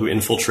fellow who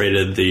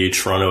infiltrated the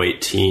Toronto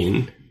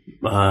 18,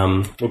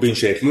 Mubin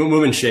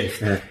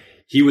Sheikh, yeah,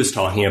 he was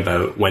talking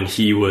about when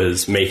he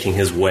was making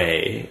his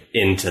way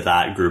into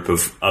that group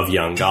of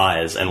young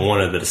guys, and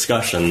one of the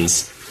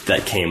discussions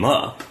that came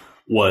up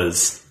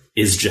was,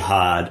 is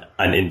jihad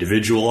an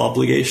individual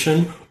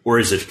obligation or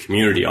is it a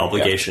community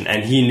obligation? Yeah.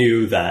 And he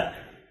knew that,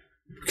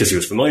 because he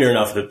was familiar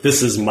enough, that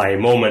this is my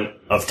moment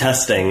of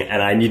testing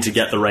and I need to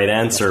get the right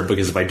answer,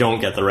 because if I don't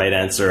get the right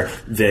answer,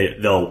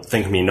 they'll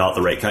think me not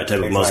the right type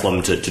of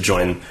Muslim to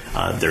join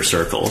their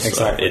circles.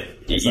 Exactly.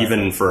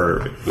 Even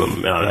for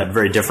a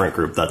very different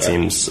group, that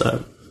seems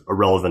a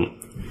relevant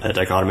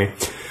dichotomy.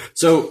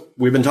 So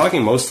we've been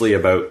talking mostly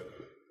about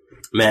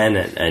men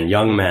and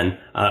young men,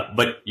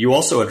 but you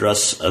also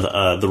address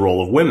the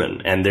role of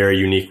women and their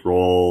unique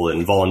role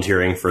in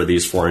volunteering for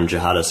these foreign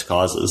jihadist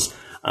causes.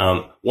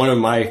 One of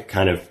my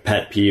kind of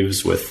pet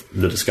peeves with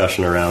the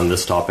discussion around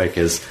this topic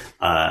is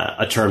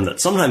a term that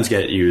sometimes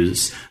get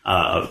used,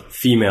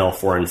 female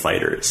foreign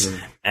fighters.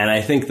 Mm. And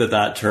I think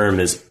that term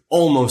is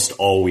almost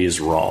always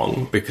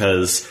wrong,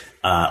 because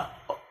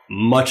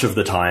much of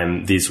the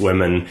time these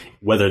women,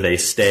 whether they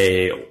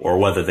stay or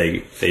whether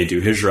they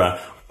do hijrah,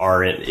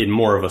 are in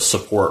more of a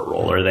support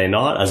role, are they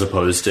not, as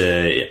opposed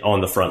to on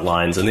the front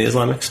lines in the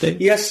Islamic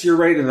State? Yes, you're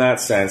right in that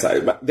sense.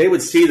 They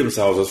would see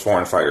themselves as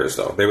foreign fighters,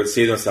 though. They would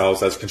see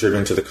themselves as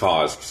contributing to the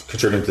cause,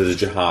 contributing to the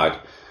jihad.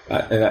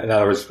 In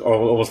other words,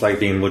 almost like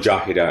being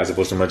mujahida as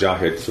opposed to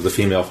mujahid, so the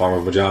female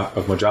form of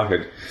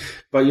mujahid.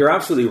 But you're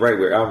absolutely right.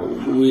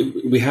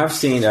 We have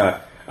seen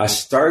a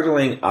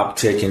startling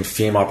uptick in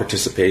female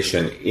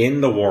participation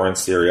in the war in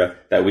Syria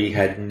that we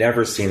had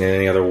never seen in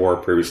any other war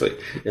previously.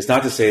 It's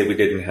not to say we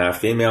didn't have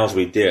females,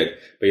 we did.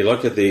 But you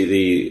look at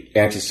the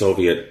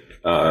anti-Soviet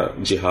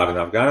jihad in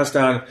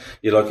Afghanistan.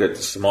 You look at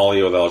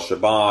Somalia with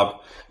al-Shabaab.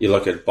 You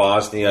look at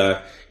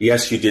Bosnia.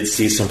 Yes, you did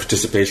see some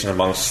participation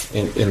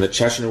in the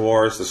Chechen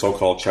wars, the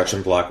so-called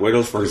Chechen Black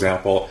Widows, for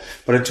example.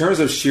 But in terms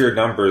of sheer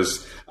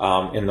numbers,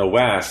 in the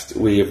West,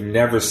 we have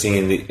never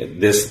seen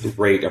this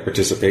rate of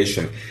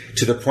participation,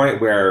 to the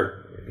point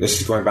where,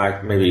 this is going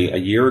back maybe a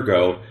year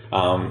ago,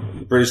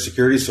 British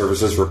security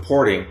services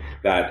reporting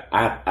that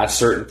at a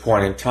certain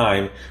point in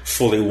time,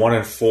 fully 1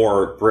 in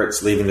 4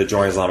 Brits leaving to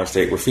join Islamic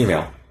State were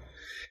female.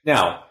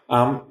 Now,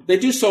 they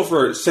do so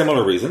for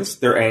similar reasons.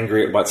 They're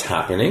angry at what's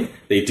happening.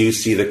 They do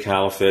see the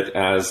caliphate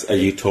as a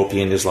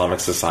utopian Islamic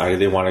society.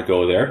 They want to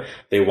go there.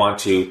 They want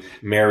to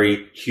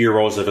marry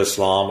heroes of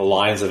Islam,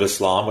 lions of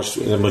Islam, which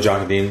the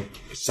Mujahideen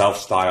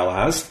self-style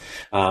has.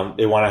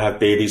 They want to have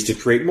babies to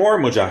create more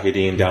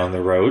Mujahideen down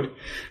the road.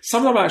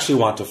 Some of them actually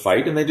want to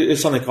fight, and they do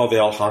something called the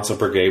Al-Hansa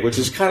Brigade, which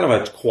is kind of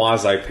a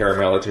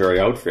quasi-paramilitary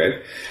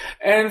outfit.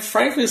 And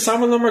frankly,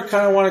 some of them are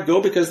kind of want to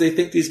go because they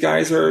think these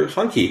guys are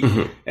hunky.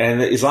 Mm-hmm. And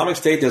the Islamic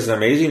State does an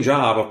amazing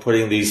job of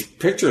putting these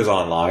pictures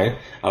online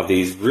of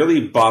these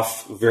really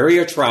buff, very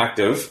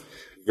attractive,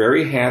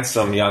 very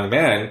handsome young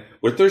men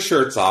with their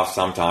shirts off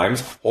sometimes,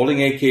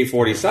 holding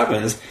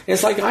AK-47s. And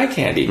it's like eye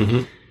candy.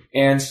 Mm-hmm.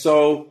 And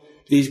so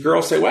these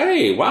girls say, well,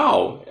 hey,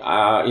 wow,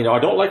 I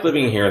don't like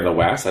living here in the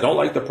West. I don't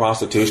like the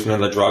prostitution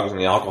and the drugs and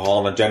the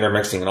alcohol and the gender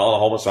mixing and all the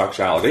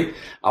homosexuality.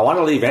 I want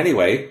to leave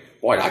anyway.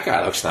 Boy, that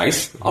guy looks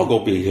nice. I'll go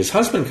be his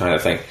husband kind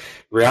of thing.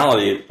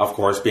 Reality, of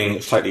course,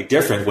 being slightly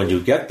different when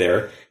you get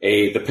there.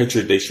 The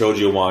picture they showed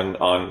you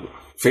on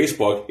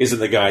Facebook isn't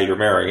the guy you're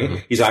marrying.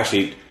 Mm-hmm. He's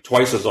actually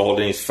twice as old,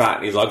 and he's fat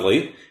and he's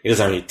ugly. He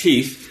doesn't have any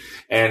teeth.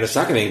 And the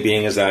second thing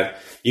being is that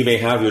you may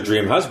have your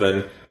dream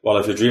husband. Well,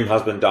 if your dream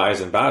husband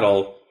dies in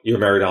battle, you're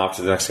married off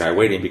to the next guy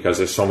waiting, because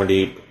there's so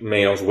many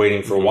males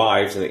waiting for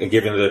wives, and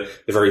given the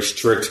very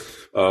strict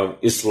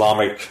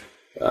Islamic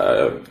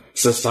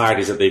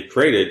societies that they've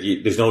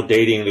created, there's no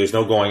dating, there's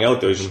no going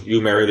out, there's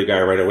you marry the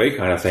guy right away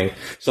kind of thing.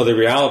 So the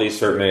reality,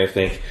 certainly, I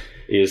think,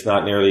 is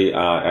not nearly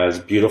as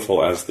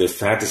beautiful as the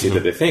fantasy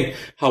that they think.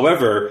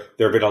 However,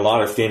 there have been a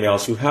lot of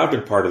females who have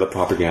been part of the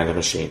propaganda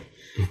machine.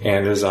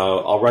 And there's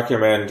I'll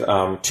recommend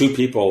 2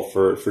 people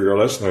for your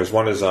listeners.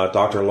 One is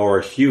Dr.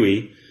 Laura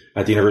Huey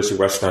at the University of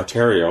Western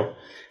Ontario.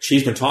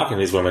 She's been talking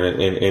to these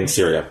women in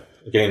Syria,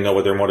 getting to know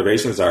what their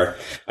motivations are.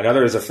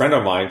 Another is a friend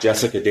of mine,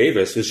 Jessica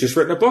Davis, who's just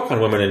written a book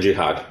on women in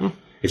jihad.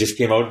 It just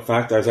came out. In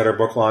fact, I was at her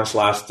book launch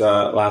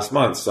last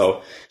month.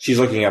 So she's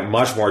looking at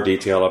much more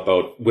detail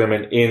about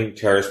women in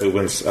terrorist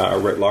movements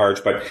writ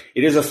large. But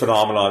it is a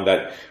phenomenon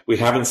that we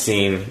haven't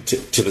seen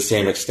to the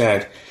same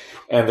extent.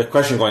 And the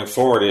question going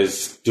forward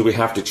is, do we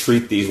have to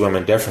treat these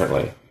women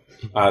differently?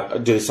 Do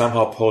they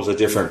somehow pose a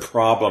different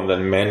problem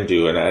than men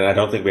do? And I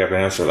don't think we have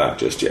an answer to that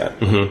just yet.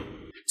 Mm-hmm.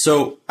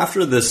 So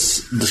after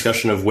this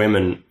discussion of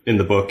women in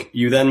the book,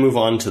 you then move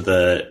on to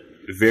the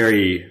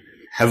very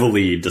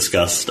heavily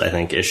discussed, I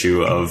think,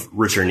 issue of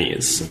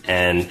returnees.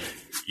 And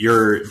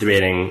you're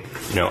debating,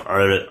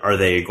 are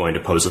they going to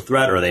pose a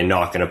threat, or are they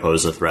not going to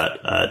pose a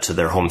threat to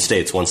their home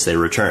states once they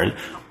return?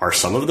 Are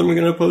some of them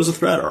going to pose a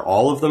threat? Are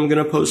all of them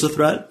going to pose a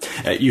threat?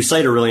 You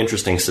cite a really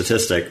interesting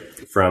statistic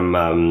from,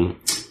 I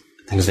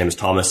think his name is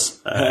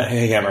Thomas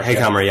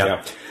Hayhammer,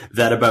 yeah.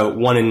 That about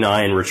 1 in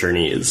 9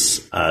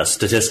 returnees,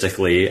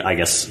 statistically, I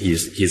guess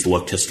he's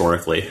looked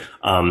historically,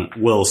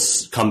 will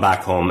come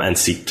back home and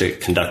seek to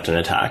conduct an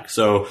attack.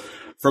 So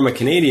from a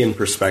Canadian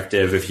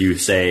perspective, if you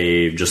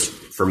say, just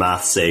for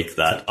math's sake,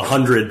 that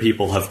 100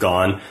 people have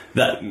gone,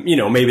 that,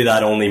 maybe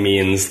that only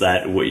means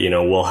that,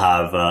 we'll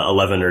have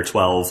 11 or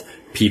 12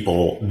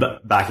 people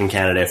back in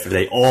Canada, if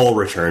they all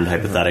returned,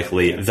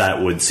 hypothetically,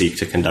 that would seek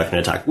to conduct an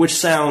attack, which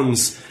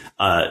sounds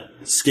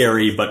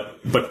scary,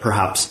 but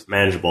perhaps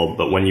manageable.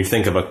 But when you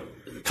think of a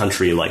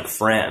country like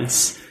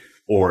France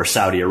or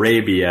Saudi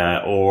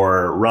Arabia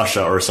or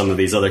Russia or some of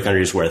these other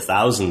countries where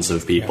thousands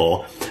of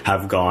people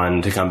have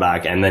gone to come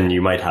back, and then you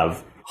might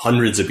have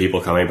hundreds of people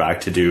coming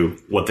back to do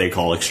what they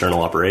call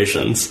external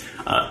operations,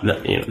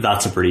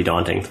 that's a pretty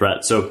daunting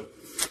threat. So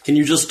can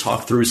you just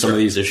talk through some of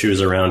these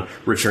issues around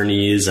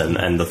returnees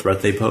and the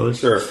threat they pose?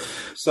 Sure.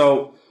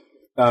 So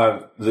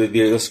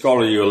the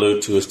scholar you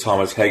allude to is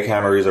Thomas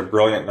Hayhammer. He's a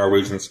brilliant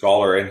Norwegian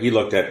scholar, and he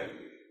looked at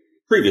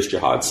previous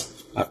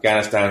jihads,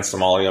 Afghanistan,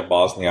 Somalia,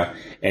 Bosnia,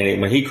 and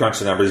when he crunched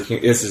the numbers,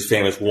 this is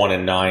famous 1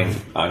 in 9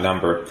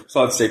 number.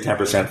 So let's say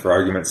 10% for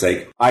argument's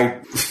sake. I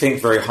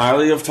think very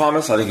highly of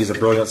Thomas. I think he's a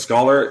brilliant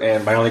scholar,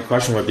 and my only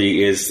question would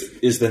be,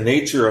 is the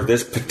nature of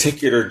this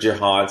particular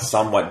jihad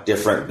somewhat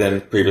different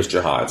than previous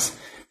jihads?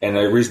 And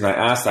the reason I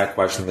ask that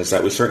question is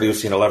that we certainly have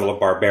seen a level of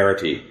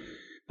barbarity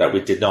that we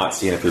did not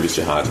see in the previous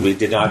jihads. We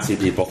did not see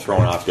people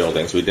thrown off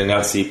buildings. We did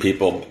not see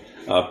people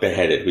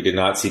beheaded. We did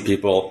not see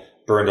people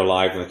burned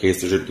alive in the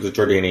case of the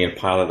Jordanian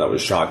pilot that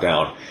was shot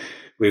down.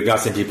 We've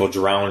got some people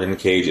drowned in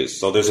cages.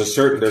 So there's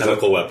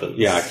chemical weapons.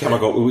 Yeah,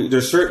 chemical.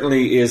 There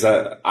certainly is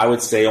I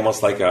would say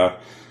almost like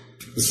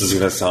this is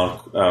going to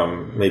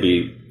sound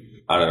maybe,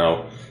 I don't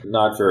know,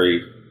 not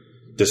very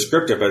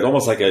descriptive, but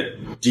almost like a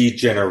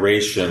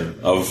degeneration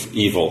of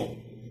evil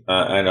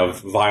and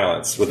of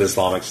violence with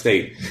Islamic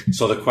State.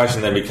 So the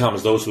question then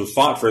becomes, those who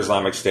fought for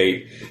Islamic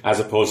State, as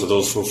opposed to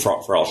those who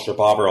fought for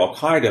Al-Shabaab or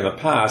Al-Qaeda in the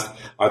past,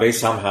 are they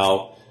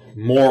somehow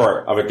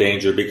more of a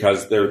danger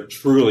because they're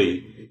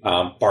truly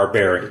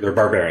barbaric? They're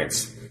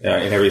barbarians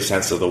in every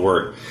sense of the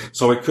word.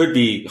 So it could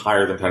be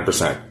higher than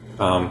 10%.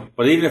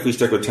 But even if we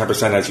stick with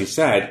 10%, as you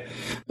said,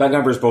 that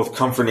number is both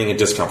comforting and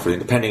discomforting,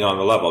 depending on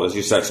the level, as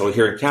you said. So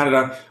here in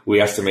Canada, we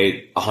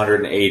estimate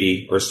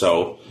 180 or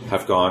so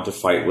have gone to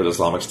fight with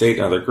Islamic State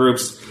and other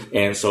groups.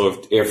 And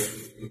so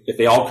if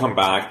they all come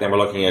back, then we're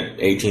looking at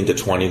 18 to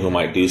 20 who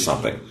might do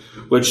something,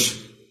 which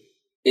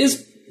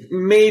is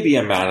maybe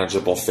a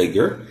manageable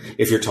figure.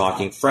 If you're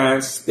talking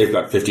France, they've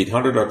got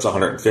 1,500, that's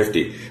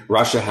 150.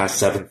 Russia has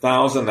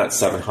 7,000, that's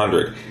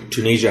 700.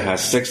 Tunisia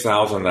has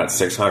 6,000, that's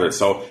 600.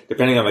 So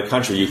depending on the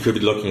country, you could be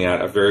looking at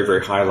a very,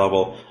 very high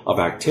level of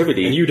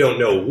activity. And you don't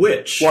know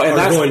which are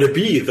going to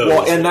be those.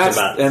 Well, and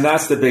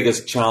that's the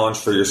biggest challenge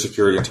for your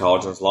security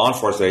intelligence law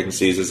enforcement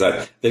agencies, is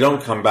that they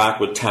don't come back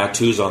with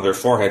tattoos on their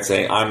forehead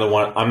saying, I'm the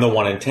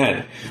one in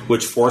 10,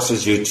 which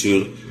forces you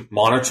to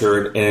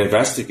monitor and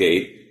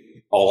investigate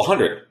all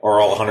 100 or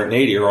all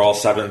 180 or all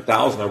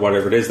 7,000 or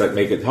whatever it is that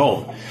make it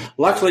home.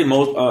 Luckily,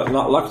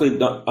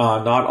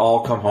 not all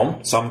come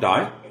home. Some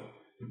die.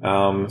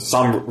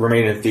 Some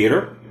remain in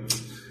theater.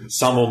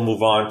 Some will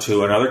move on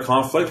to another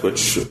conflict,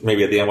 which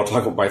maybe at the end we'll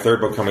talk about my third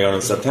book coming out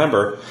in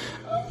September.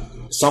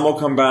 Some will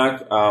come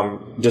back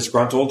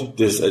disgruntled,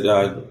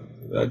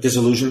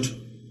 disillusioned,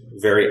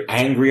 very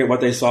angry at what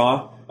they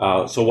saw.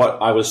 So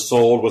what I was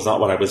sold was not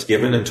what I was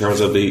given in terms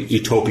of the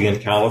utopian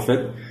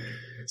caliphate.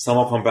 Some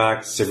will come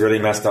back severely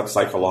messed up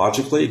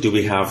psychologically. Do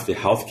we have the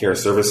healthcare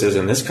services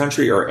in this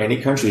country or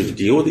any country to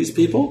deal with these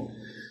people?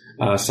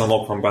 Some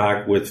will come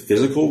back with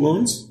physical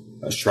wounds,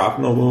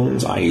 shrapnel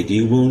wounds,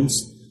 IED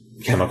wounds,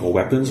 chemical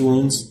weapons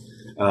wounds.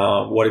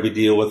 What do we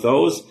deal with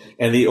those?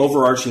 And the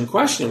overarching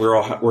question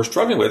we're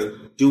struggling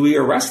with, do we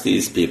arrest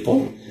these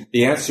people?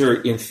 The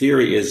answer in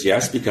theory is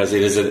yes, because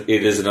it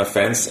is an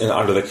offense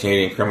under the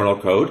Canadian Criminal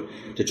Code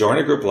to join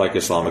a group like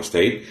Islamic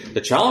State.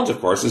 The challenge, of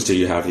course, is do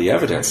you have the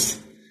evidence?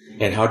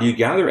 And how do you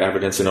gather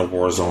evidence in a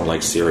war zone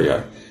like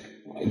Syria?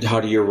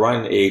 How do you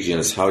run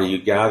agents? How do you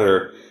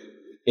gather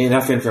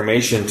enough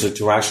information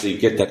to actually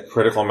get that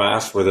critical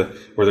mass where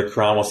the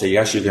Crown will say,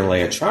 yes, you can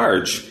lay a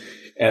charge?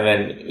 And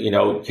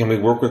then, can we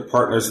work with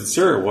partners in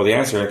Syria? Well, the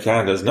answer in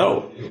Canada is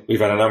no. We've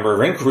had a number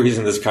of inquiries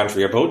in this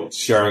country about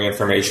sharing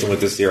information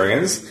with the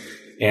Syrians.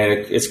 And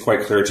it's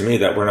quite clear to me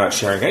that we're not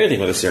sharing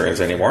anything with the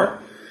Syrians anymore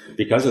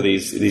because of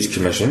these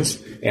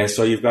commissions. And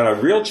so you've got a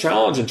real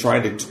challenge in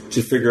trying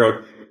to figure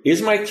out, is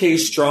my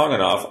case strong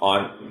enough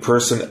on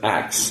person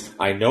X?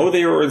 I know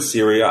they were in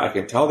Syria. I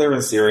can tell they're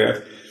in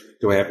Syria.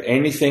 Do I have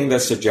anything that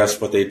suggests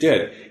what they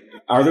did?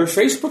 Are there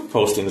Facebook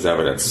postings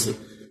evidence?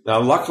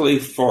 Now, luckily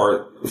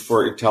for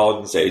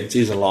intelligence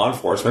agencies and law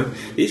enforcement,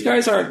 these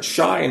guys aren't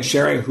shy in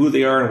sharing who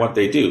they are and what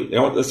they do.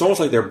 It's almost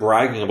like they're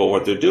bragging about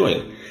what they're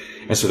doing.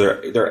 And so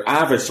they're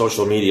avid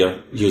social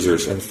media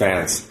users and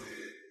fans.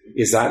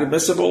 Is that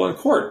admissible in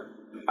court?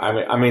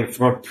 I mean,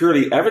 from a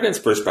purely evidence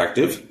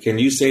perspective, can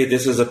you say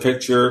this is a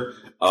picture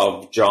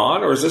of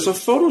John, or is this a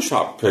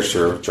Photoshop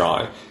picture of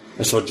John?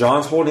 And so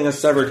John's holding a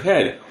severed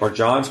head, or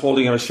John's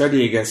holding a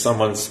machete against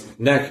someone's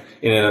neck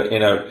in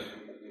a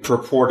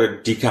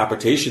purported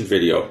decapitation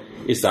video.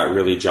 Is that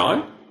really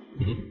John?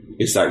 Mm-hmm.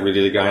 Is that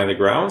really the guy on the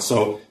ground?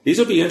 So these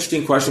will be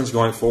interesting questions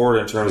going forward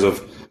in terms of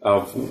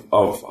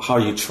how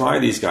you try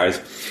these guys.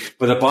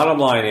 But the bottom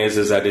line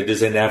is that it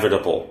is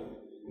inevitable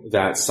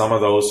that some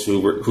of those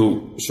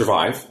who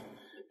survive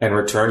and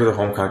return to their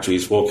home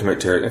countries will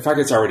commit terror. In fact,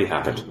 it's already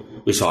happened.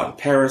 We saw it in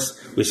Paris.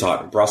 We saw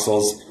it in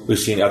Brussels. We've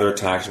seen other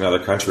attacks in other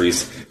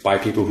countries by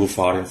people who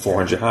fought in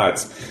foreign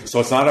jihads.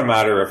 So it's not a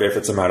matter of if,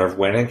 it's a matter of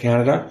when in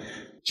Canada.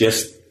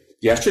 Just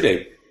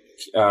yesterday,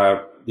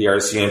 the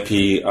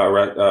RCMP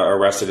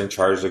arrested and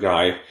charged a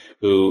guy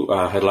who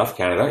had left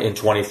Canada in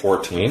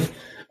 2014,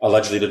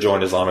 allegedly to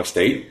join Islamic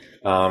State.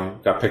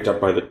 Got picked up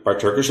by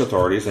Turkish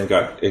authorities and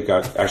got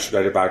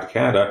extradited back to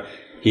Canada.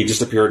 He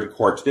just appeared in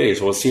court today,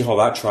 so we'll see how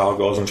that trial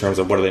goes in terms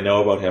of what do they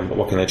know about him,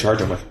 what can they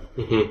charge him with.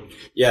 Mm-hmm.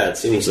 Yeah, it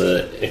seems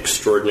an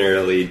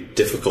extraordinarily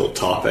difficult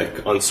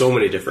topic on so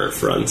many different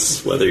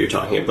fronts, whether you're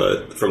talking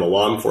about from a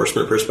law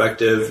enforcement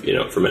perspective,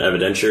 from an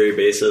evidentiary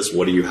basis,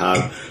 what do you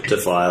have to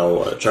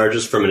file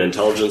charges from an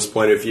intelligence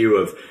point of view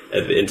of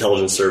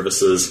intelligence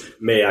services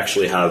may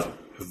actually have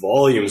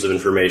volumes of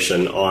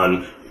information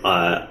on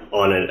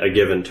a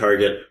given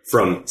target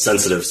from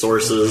sensitive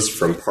sources,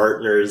 from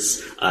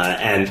partners,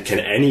 and can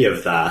any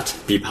of that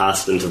be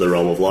passed into the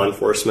realm of law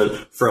enforcement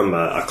from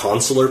a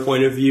consular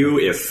point of view?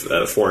 If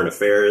foreign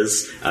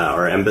affairs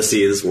or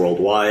embassies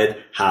worldwide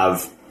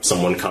have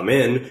someone come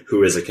in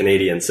who is a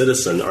Canadian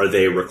citizen, are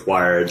they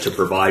required to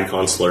provide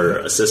consular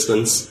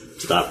assistance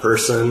to that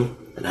person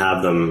and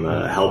have them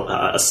help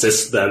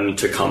assist them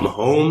to come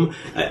home?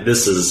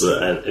 This is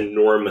an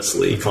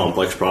enormously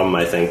complex problem,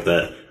 I think,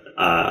 that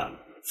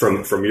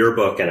from your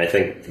book, and I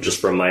think just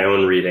from my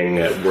own reading,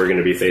 we're going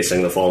to be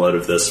facing the fallout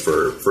of this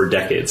for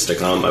decades to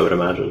come, I would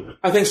imagine.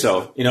 I think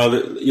so. You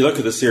look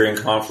at the Syrian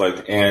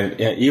conflict, and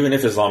even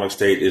if Islamic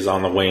State is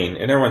on the wane,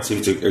 and everyone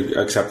seems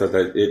to accept that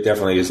it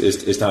definitely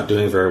is not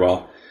doing very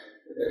well,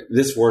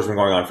 this war has been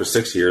going on for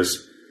 6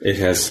 years. It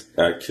has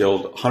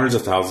killed hundreds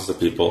of thousands of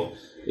people.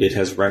 It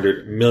has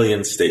rendered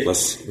millions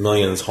stateless,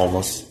 millions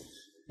homeless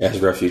as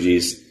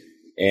refugees,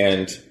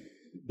 and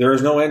there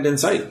is no end in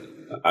sight.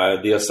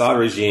 The Assad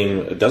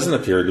regime doesn't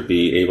appear to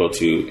be able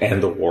to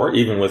end the war,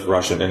 even with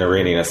Russian and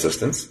Iranian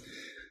assistance.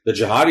 The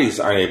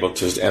jihadis aren't able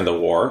to end the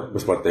war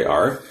with what they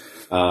are.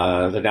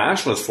 The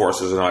nationalist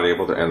forces are not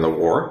able to end the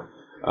war.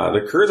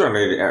 The Kurds aren't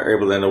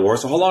able to end the war.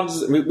 So how long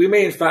does we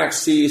may in fact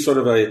see sort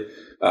of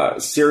a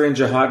Syrian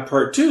jihad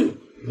part 2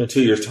 in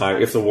 2 years'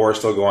 time if the war is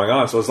still going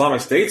on. So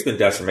Islamic State's been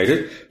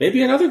decimated.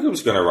 Maybe another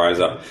group's going to rise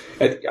up.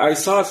 I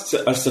saw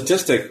a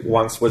statistic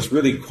once, which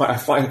really I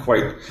find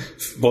quite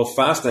both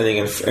fascinating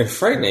and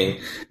frightening,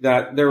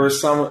 that there were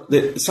some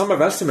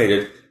have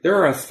estimated there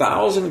are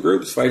 1,000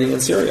 groups fighting in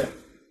Syria.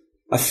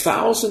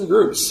 1,000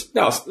 groups.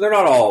 Now, they're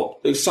not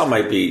all, some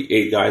might be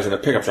 8 guys in a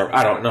pickup truck.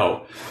 I don't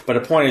know. But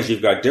the point is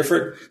you've got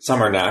different,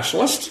 some are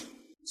nationalist,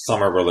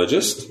 some are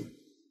religious,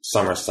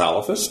 some are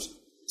Salafist,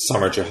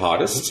 some are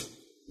jihadist,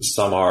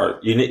 some are,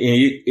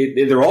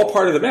 they're all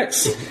part of the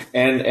mix.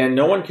 And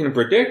no one can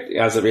predict,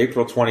 as of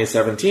April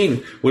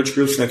 2017, which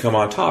group's going to come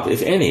on top,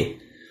 if any.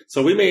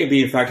 So we may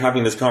be, in fact,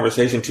 having this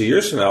conversation 2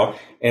 years from now,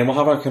 and we'll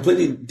have a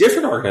completely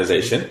different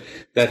organization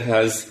that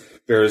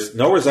bears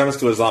no resemblance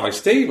to Islamic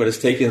State, but has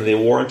taken the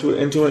war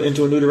into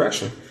a new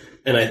direction.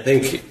 And I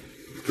think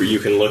you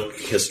can look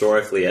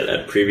historically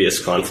at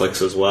previous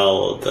conflicts as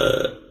well,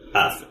 the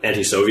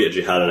anti-Soviet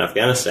jihad in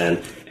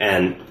Afghanistan,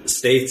 and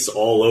states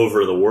all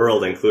over the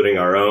world, including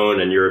our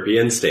own and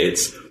European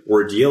states,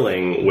 were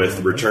dealing with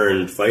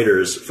returned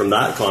fighters from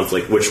that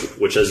conflict,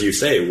 which, as you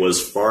say,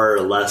 was far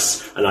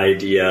less an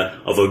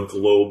idea of a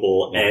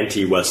global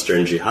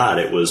anti-Western jihad.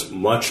 It was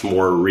much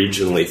more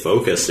regionally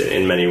focused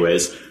in many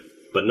ways.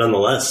 But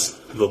nonetheless,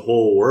 the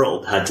whole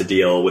world had to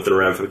deal with the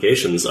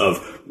ramifications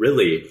of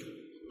really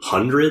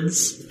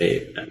hundreds,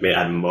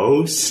 at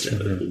most,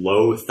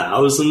 low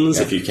thousands,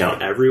 if you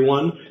count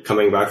everyone,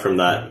 coming back from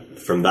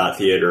that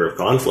theater of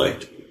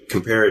conflict.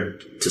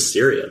 Compared to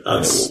Syria,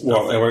 that's...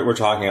 Well, and we're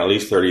talking at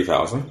least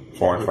 30,000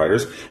 foreign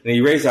fighters. And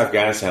you raised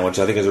Afghanistan, which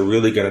I think is a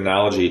really good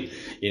analogy.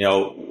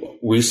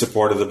 We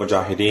supported the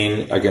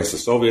Mujahideen against the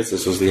Soviets.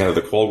 This was the end of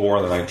the Cold War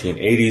in the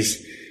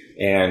 1980s.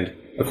 And,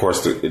 of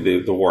course,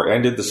 the war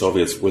ended, the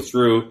Soviets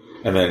withdrew,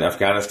 and then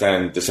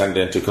Afghanistan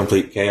descended into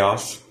complete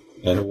chaos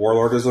and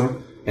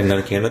warlordism, and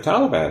then came the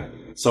Taliban.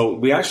 So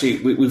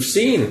we've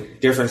seen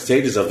different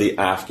stages of the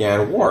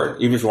Afghan war,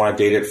 even if you want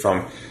to date it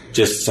from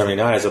just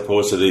 79 as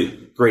opposed to the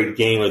great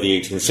game of the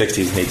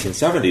 1860s and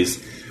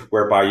 1870s,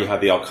 whereby you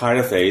had the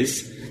Al-Qaeda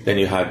phase, then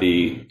you had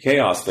the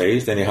chaos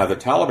phase, then you had the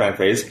Taliban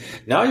phase.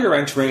 Now you're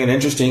entering an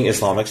interesting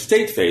Islamic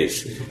State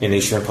phase in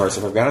eastern parts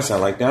of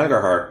Afghanistan, like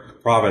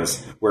Nangarhar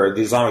province, where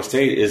the Islamic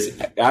State is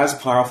as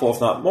powerful,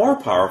 if not more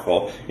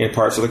powerful, in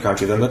parts of the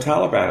country than the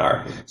Taliban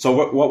are. So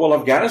what will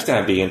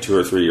Afghanistan be in 2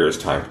 or 3 years'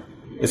 time?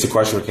 It's a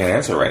question we can't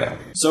answer right now.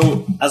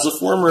 So, as a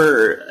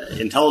former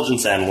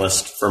intelligence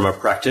analyst, from a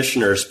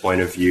practitioner's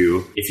point of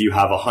view, if you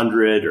have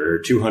 100 or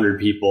 200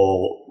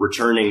 people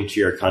returning to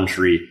your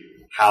country,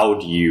 how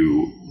do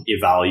you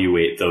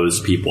evaluate those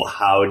people?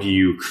 How do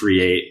you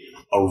create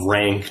a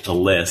ranked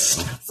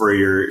list for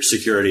your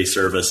security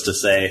service to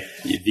say,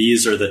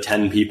 these are the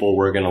 10 people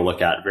we're going to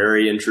look at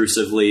very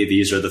intrusively,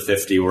 these are the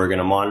 50 we're going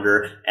to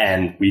monitor,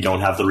 and we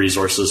don't have the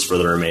resources for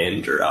the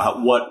remainder?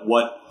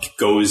 What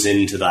goes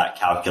into that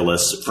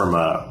calculus from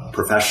a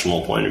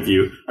professional point of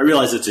view? I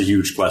realize it's a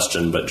huge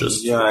question, but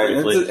just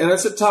briefly. And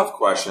it's a tough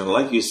question.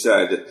 Like you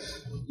said,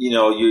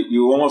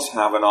 you almost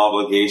have an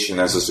obligation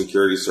as a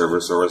security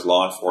service or as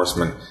law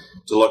enforcement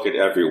to look at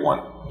everyone,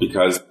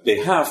 because they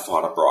have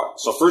fought abroad.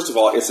 So first of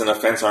all, it's an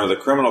offense under the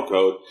criminal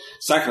code.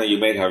 Secondly, you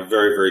may have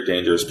very, very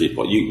dangerous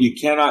people. You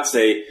cannot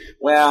say,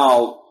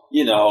 well,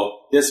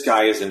 this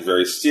guy isn't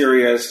very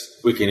serious,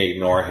 we can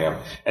ignore him.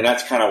 And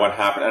that's kind of what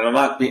happened. And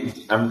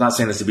I'm not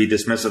saying this to be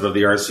dismissive of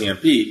the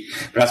RCMP,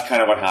 but that's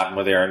kind of what happened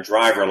with Aaron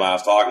Driver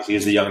last August. He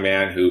was a young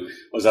man who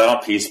was out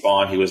on peace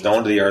bond. He was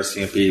known to the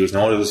RCMP. He was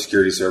known to the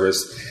security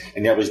service,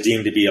 and that was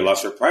deemed to be a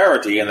lesser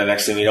priority. And the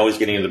next thing you know, he's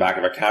getting in the back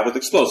of a cab with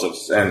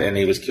explosives, and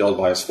he was killed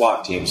by a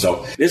SWAT team.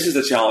 So this is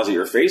the challenge that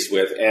you're faced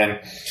with. And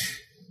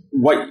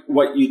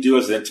what you do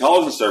as an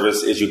intelligence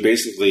service is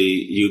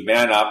you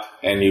man up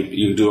and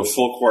you do a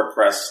full court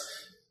press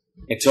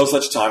until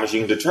such time as you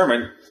can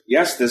determine,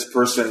 yes, this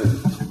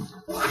person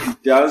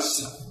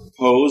does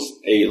pose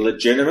a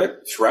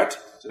legitimate threat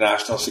to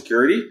national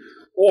security,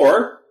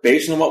 or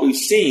based on what we've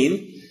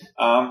seen,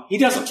 he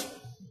doesn't.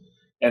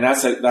 And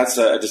that's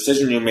a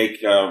decision you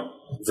make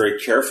very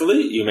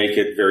carefully. You make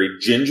it very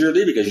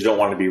gingerly because you don't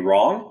want to be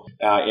wrong.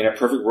 In a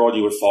perfect world,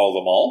 you would follow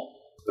them all.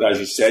 But as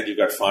you said, you've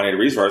got finite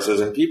resources,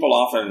 and people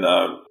often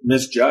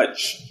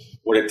misjudge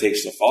what it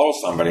takes to follow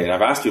somebody. And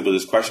I've asked people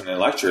this question in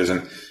lectures,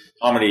 and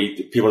how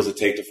many people does it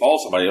take to follow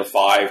somebody?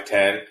 5,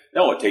 10?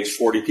 No, it takes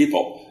 40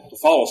 people to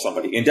follow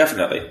somebody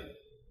indefinitely,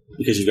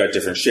 because you've got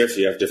different shifts,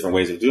 you have different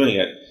ways of doing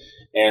it.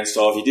 And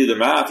so if you do the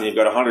math and you've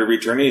got 100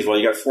 returnees, well,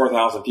 you got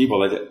 4,000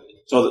 people.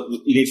 So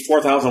you need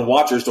 4,000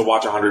 watchers to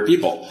watch 100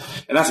 people.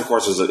 And that's, of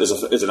course, is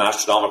an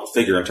astronomical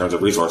figure in terms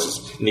of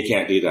resources. And you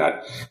can't do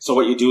that. So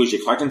what you do is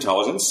you collect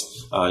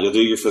intelligence. You'll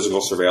do your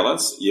physical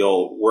surveillance.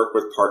 You'll work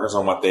with partners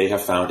on what they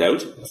have found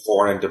out,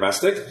 foreign and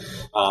domestic.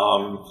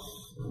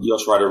 You'll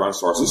try to run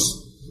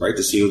sources, right,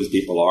 to see who these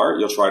people are.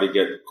 You'll try to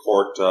get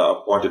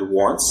court-appointed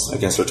warrants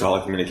against their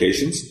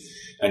telecommunications.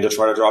 And you'll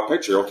try to draw a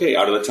picture. Okay,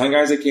 out of the 10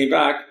 guys that came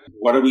back,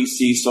 what do we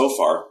see so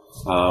far?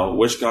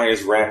 Which guy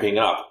is ramping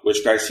up?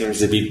 Which guy seems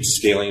to be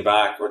scaling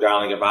back or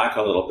dialing it back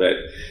a little bit?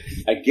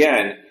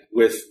 Again,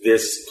 with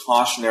this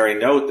cautionary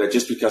note that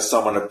just because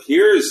someone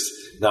appears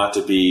not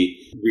to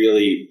be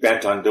really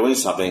bent on doing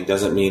something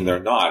doesn't mean they're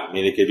not. I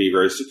mean, it could be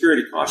very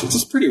security conscious.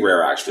 It's pretty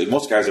rare, actually.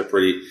 Most guys are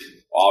pretty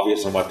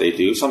obvious in what they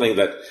do. Something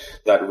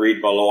that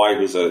Reed Malloy,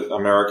 who's an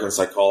American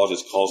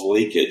psychologist, calls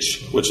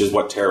leakage, which is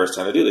what terrorists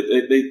tend to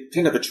do. They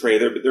tend to betray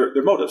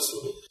their motives.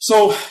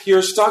 So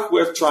you're stuck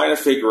with trying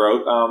to figure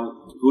out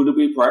who do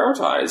we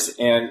prioritize.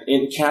 And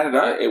in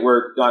Canada,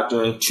 we're not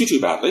doing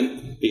too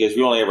badly, because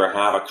we only ever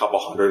have a couple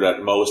hundred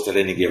at most at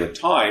any given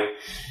time.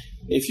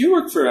 If you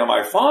work for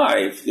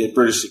MI5, the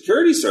British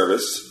Security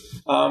Service,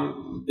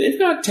 they've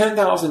got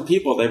 10,000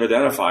 people they've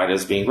identified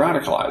as being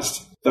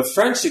radicalized. The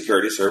French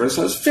Security Service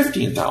has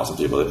 15,000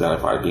 people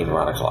identified being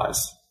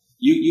radicalized.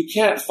 You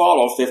can't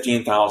follow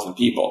 15,000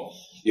 people.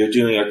 You're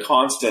doing a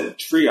constant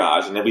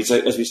triage. And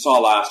as we saw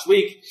last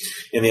week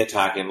in the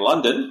attack in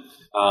London,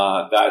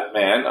 that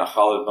man,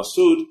 Khalid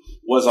Massoud,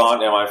 was on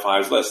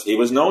MI5's list. He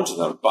was known to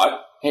them.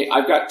 But, hey,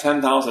 I've got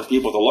 10,000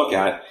 people to look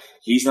at.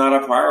 He's not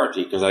a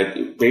priority, because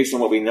based on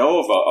what we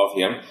know of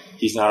him,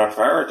 he's not a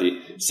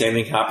priority. Same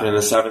thing happened in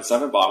the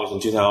 7/7 bombings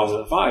in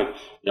 2005.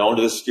 Known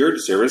to the security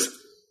service,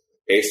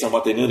 based on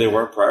what they knew, they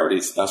weren't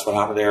priorities. That's what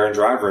happened to Aaron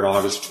Driver in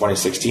August of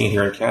 2016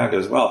 here in Canada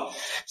as well.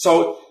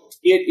 So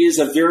it is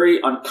a very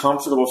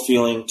uncomfortable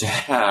feeling to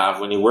have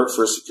when you work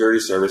for a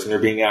security service and you're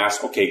being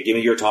asked, okay, give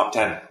me your top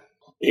 10.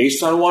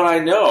 Based on what I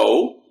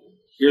know,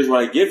 here's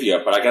what I give you.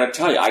 But I got to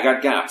tell you, I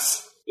got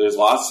gaps. There's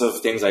lots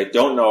of things I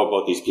don't know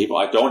about these people.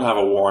 I don't have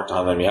a warrant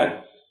on them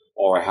yet,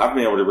 or I haven't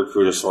been able to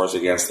recruit a source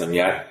against them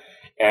yet.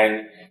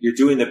 And you're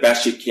doing the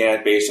best you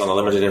can based on the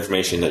limited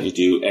information that you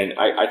do. And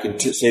I can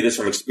say this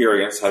from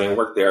experience, having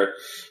worked there.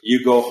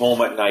 You go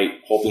home at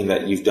night hoping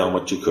that you've done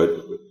what you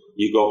could.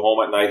 You go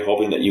home at night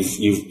hoping that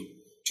you've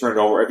turned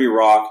over every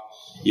rock,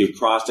 you've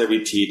crossed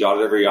every T,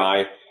 dotted every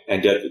I,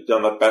 and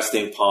done the best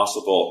thing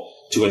possible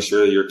to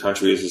ensure that your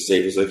country is as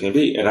safe as it can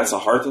be. And that's a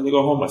hard thing to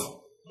go home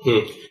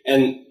with.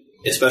 And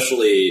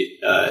especially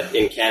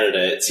in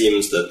Canada, it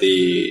seems that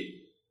the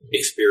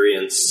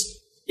experience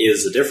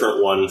is a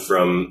different one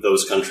from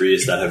those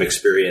countries that have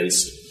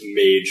experienced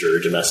major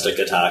domestic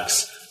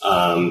attacks,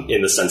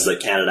 in the sense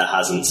that Canada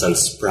hasn't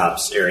since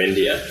perhaps Air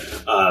India.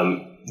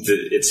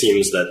 It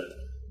seems that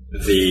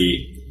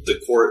the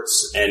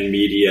courts and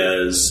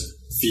media's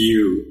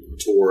view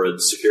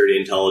towards security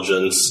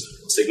intelligence,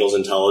 signals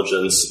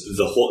intelligence,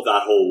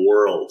 that whole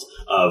world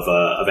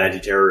of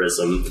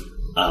anti-terrorism,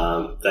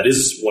 that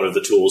is one of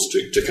the tools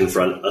to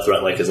confront a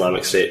threat like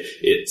Islamic State.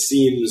 It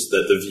seems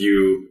that the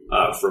view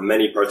from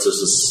many parts of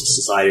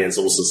society and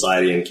civil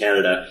society in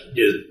Canada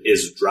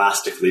is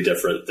drastically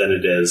different than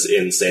it is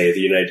in, say,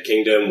 the United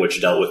Kingdom, which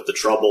dealt with the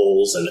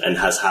Troubles and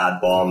has had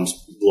bombs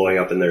blowing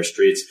up in their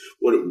streets.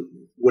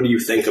 What do you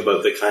think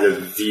about the kind of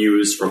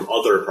views from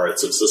other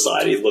parts of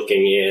society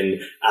looking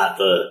in at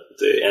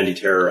the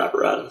anti-terror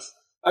apparatus?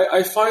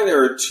 I find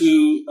there are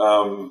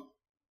two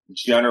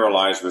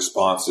generalized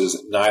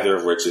responses, neither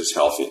of which is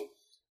healthy.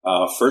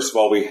 First of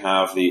all, we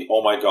have the,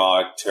 oh my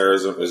God,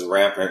 terrorism is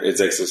rampant,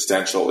 it's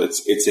existential,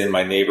 it's in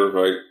my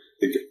neighborhood,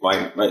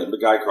 the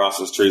guy across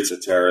the street's a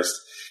terrorist.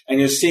 And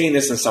you're seeing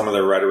this in some of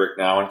the rhetoric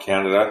now in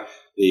Canada,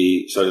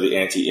 the sort of the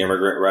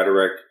anti-immigrant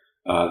rhetoric,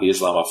 the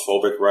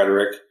Islamophobic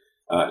rhetoric,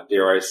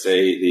 dare I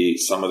say,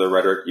 some of the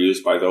rhetoric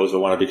used by those who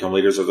want to become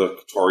leaders of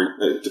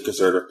the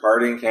Conservative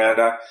Party in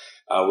Canada.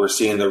 We're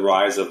seeing the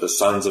rise of the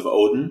Sons of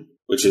Odin,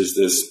 which is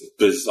this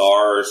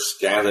bizarre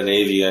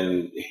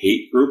Scandinavian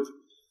hate group,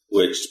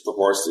 which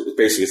purports to,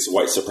 basically it's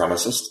white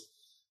supremacist.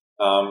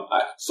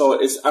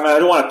 I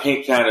don't want to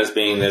paint Canada as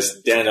being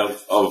this den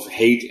of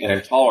hate and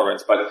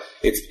intolerance, but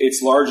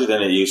it's larger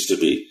than it used to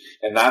be.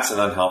 And that's an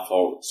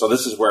unhelpful. So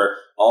this is where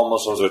all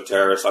Muslims are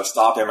terrorists. Let's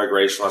stop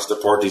immigration. Let's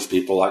deport these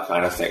people, that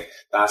kind of thing.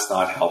 That's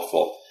not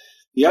helpful.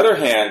 The other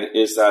hand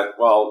is that,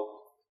 well,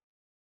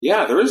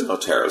 yeah, there is no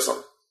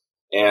terrorism.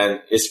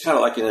 And it's kind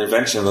of like an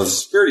invention of the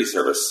security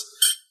service.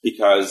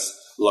 Because,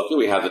 look,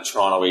 we had the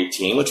Toronto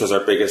 18, which was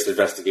our biggest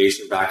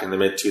investigation back in the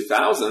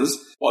mid-2000s.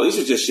 Well, these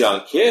are just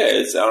young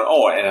kids. And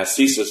a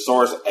CISA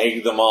source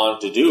egged them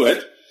on to do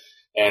it.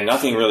 And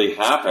nothing really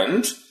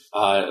happened.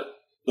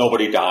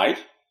 Nobody died.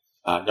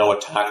 No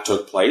attack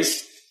took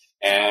place.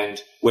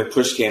 And when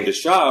push came to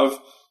shove,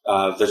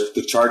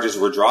 The charges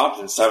were dropped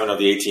in 7 of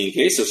the 18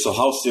 cases. So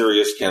how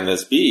serious can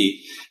this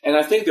be? And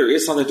I think there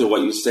is something to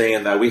what you say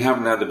in that we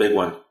haven't had the big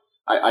one.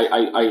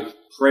 I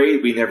pray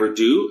we never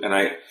do, and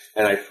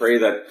I pray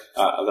that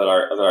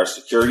our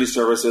security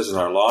services and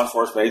our law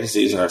enforcement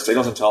agencies and our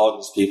signals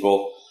intelligence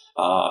people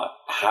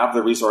have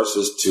the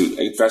resources to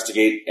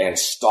investigate and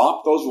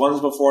stop those ones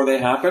before they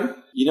happen.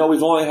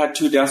 We've only had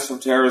 2 deaths from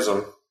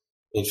terrorism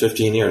in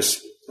 15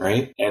 years,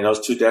 right? And those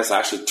 2 deaths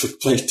actually took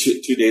place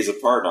 2 days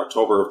apart in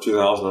October of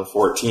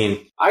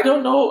 2014. I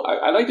don't know.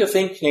 I like to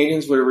think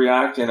Canadians would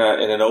react in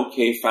an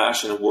okay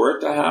fashion were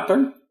it to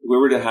happen. If we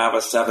were to have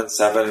a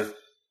 7/7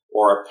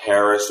 or a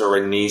Paris or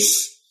a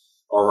Nice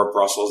or a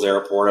Brussels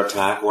airport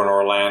attack or an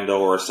Orlando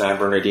or a San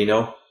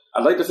Bernardino,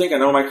 I'd like to think I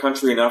know my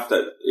country enough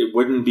that it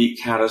wouldn't be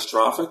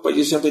catastrophic, but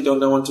you simply don't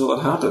know until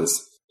it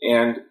happens.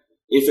 And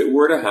if it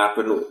were to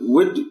happen,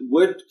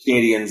 would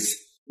Canadians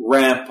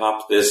ramp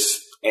up this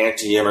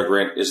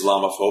anti-immigrant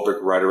Islamophobic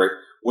rhetoric?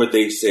 Would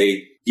they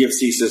say, give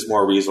CSIS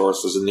more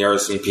resources and the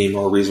RCMP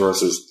more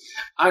resources?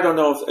 I don't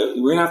know.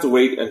 We're going to have to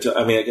wait until,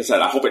 like I said,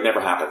 I hope it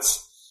never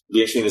happens. It'll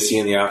be interesting to see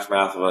in the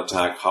aftermath of an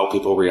attack how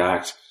people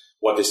react,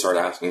 what they start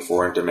asking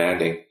for and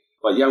demanding.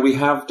 But yeah, we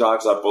have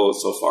dodged that bullet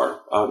so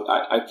far.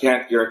 I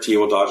can't guarantee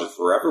we'll dodge it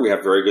forever. We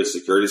have very good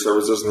security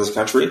services in this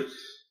country,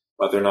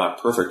 but they're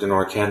not perfect, and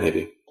nor can they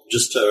be.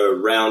 Just to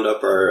round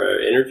up our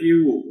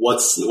interview,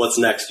 what's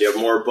next? Do you have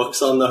more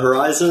books on the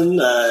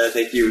horizon? I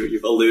think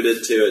you've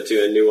alluded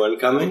to a new one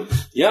coming.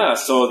 Yeah,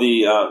 so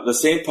the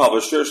same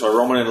publisher, so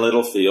Rowman and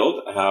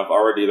Littlefield,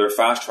 they're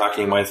fast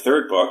tracking my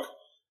 3rd book,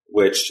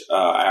 which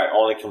I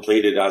only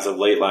completed as of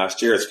late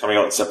last year. It's coming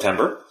out in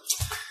September.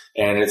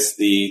 And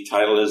the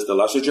title is The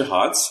Lesser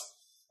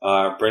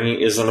Jihads, Bringing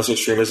Islamist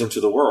Extremism to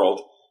the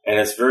World. And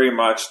it's very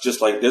much just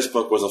like this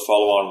book was a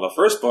follow-on to the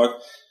first book.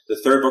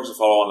 The 3rd book is a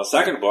follow-on to the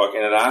 2nd book,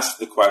 and it asks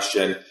the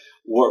question,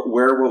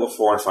 where will the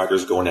foreign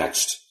fighters go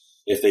next?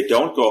 If they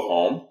don't go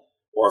home,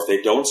 or if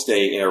they don't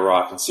stay in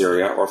Iraq and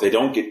Syria, or if they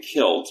don't get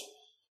killed,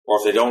 or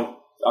if they don't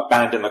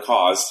abandon the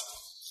cause,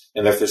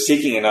 and if they're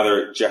seeking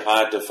another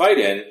jihad to fight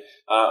in,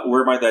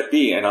 where might that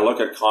be? And I look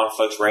at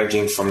conflicts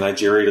ranging from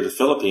Nigeria to the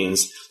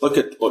Philippines, look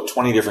at about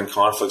 20 different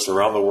conflicts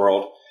around the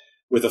world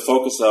with a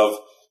focus of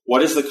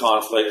what is the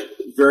conflict,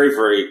 very,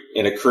 very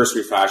in a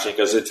cursory fashion,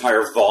 because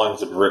entire volumes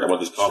have been written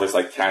about these conflicts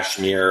like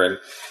Kashmir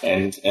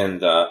and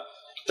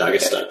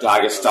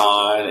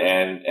Dagestan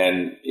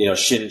and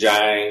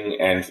Xinjiang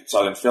and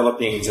southern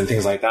Philippines and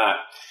things like that.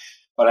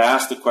 But I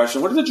asked the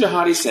question, what are the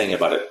jihadis saying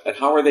about it? And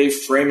how are they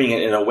framing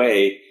it in a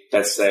way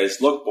that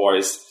says, look,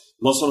 boys,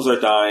 Muslims are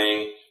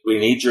dying. We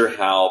need your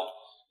help.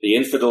 The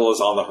infidel is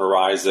on the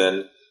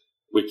horizon.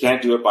 We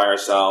can't do it by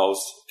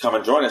ourselves. Come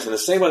and join us. In the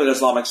same way that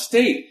Islamic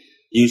State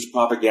used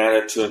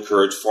propaganda to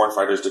encourage foreign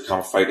fighters to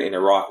come fight in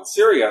Iraq and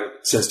Syria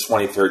since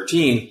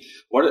 2013,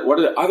 what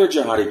are the other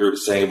jihadi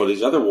groups saying about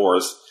these other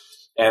wars?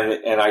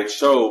 And I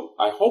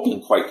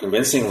hope quite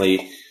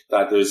convincingly,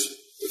 that there's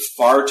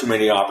far too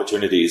many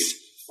opportunities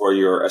for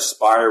your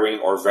aspiring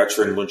or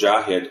veteran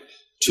mujahid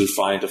to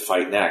find a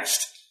fight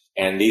next.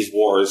 And these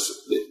wars,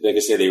 like I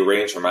say, they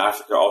range from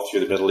Africa all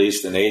through the Middle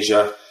East and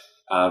Asia.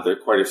 There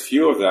are quite a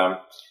few of them,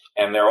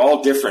 and they're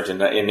all different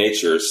in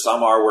nature.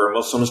 Some are where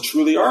Muslims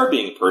truly are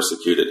being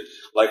persecuted,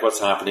 like what's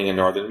happening in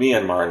northern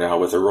Myanmar now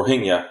with the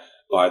Rohingya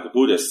by the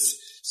Buddhists.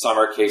 Some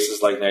are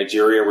cases like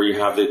Nigeria, where you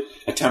have the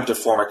attempt to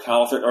form a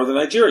caliphate in northern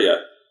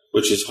Nigeria,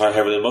 which is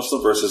heavily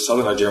Muslim, versus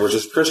southern Nigeria, which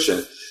is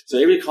Christian. So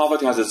every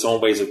conflict has its own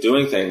ways of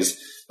doing things.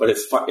 But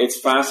it's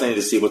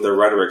fascinating to see what the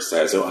rhetoric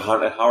says. So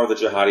how are the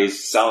jihadis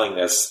selling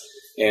this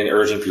and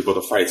urging people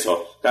to fight?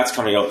 So that's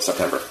coming out in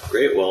September.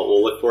 Great. Well,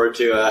 we'll look forward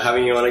to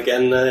having you on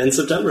again in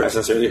September. I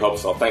sincerely hope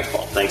so. Thanks,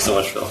 Paul. Thanks so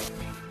much, Phil.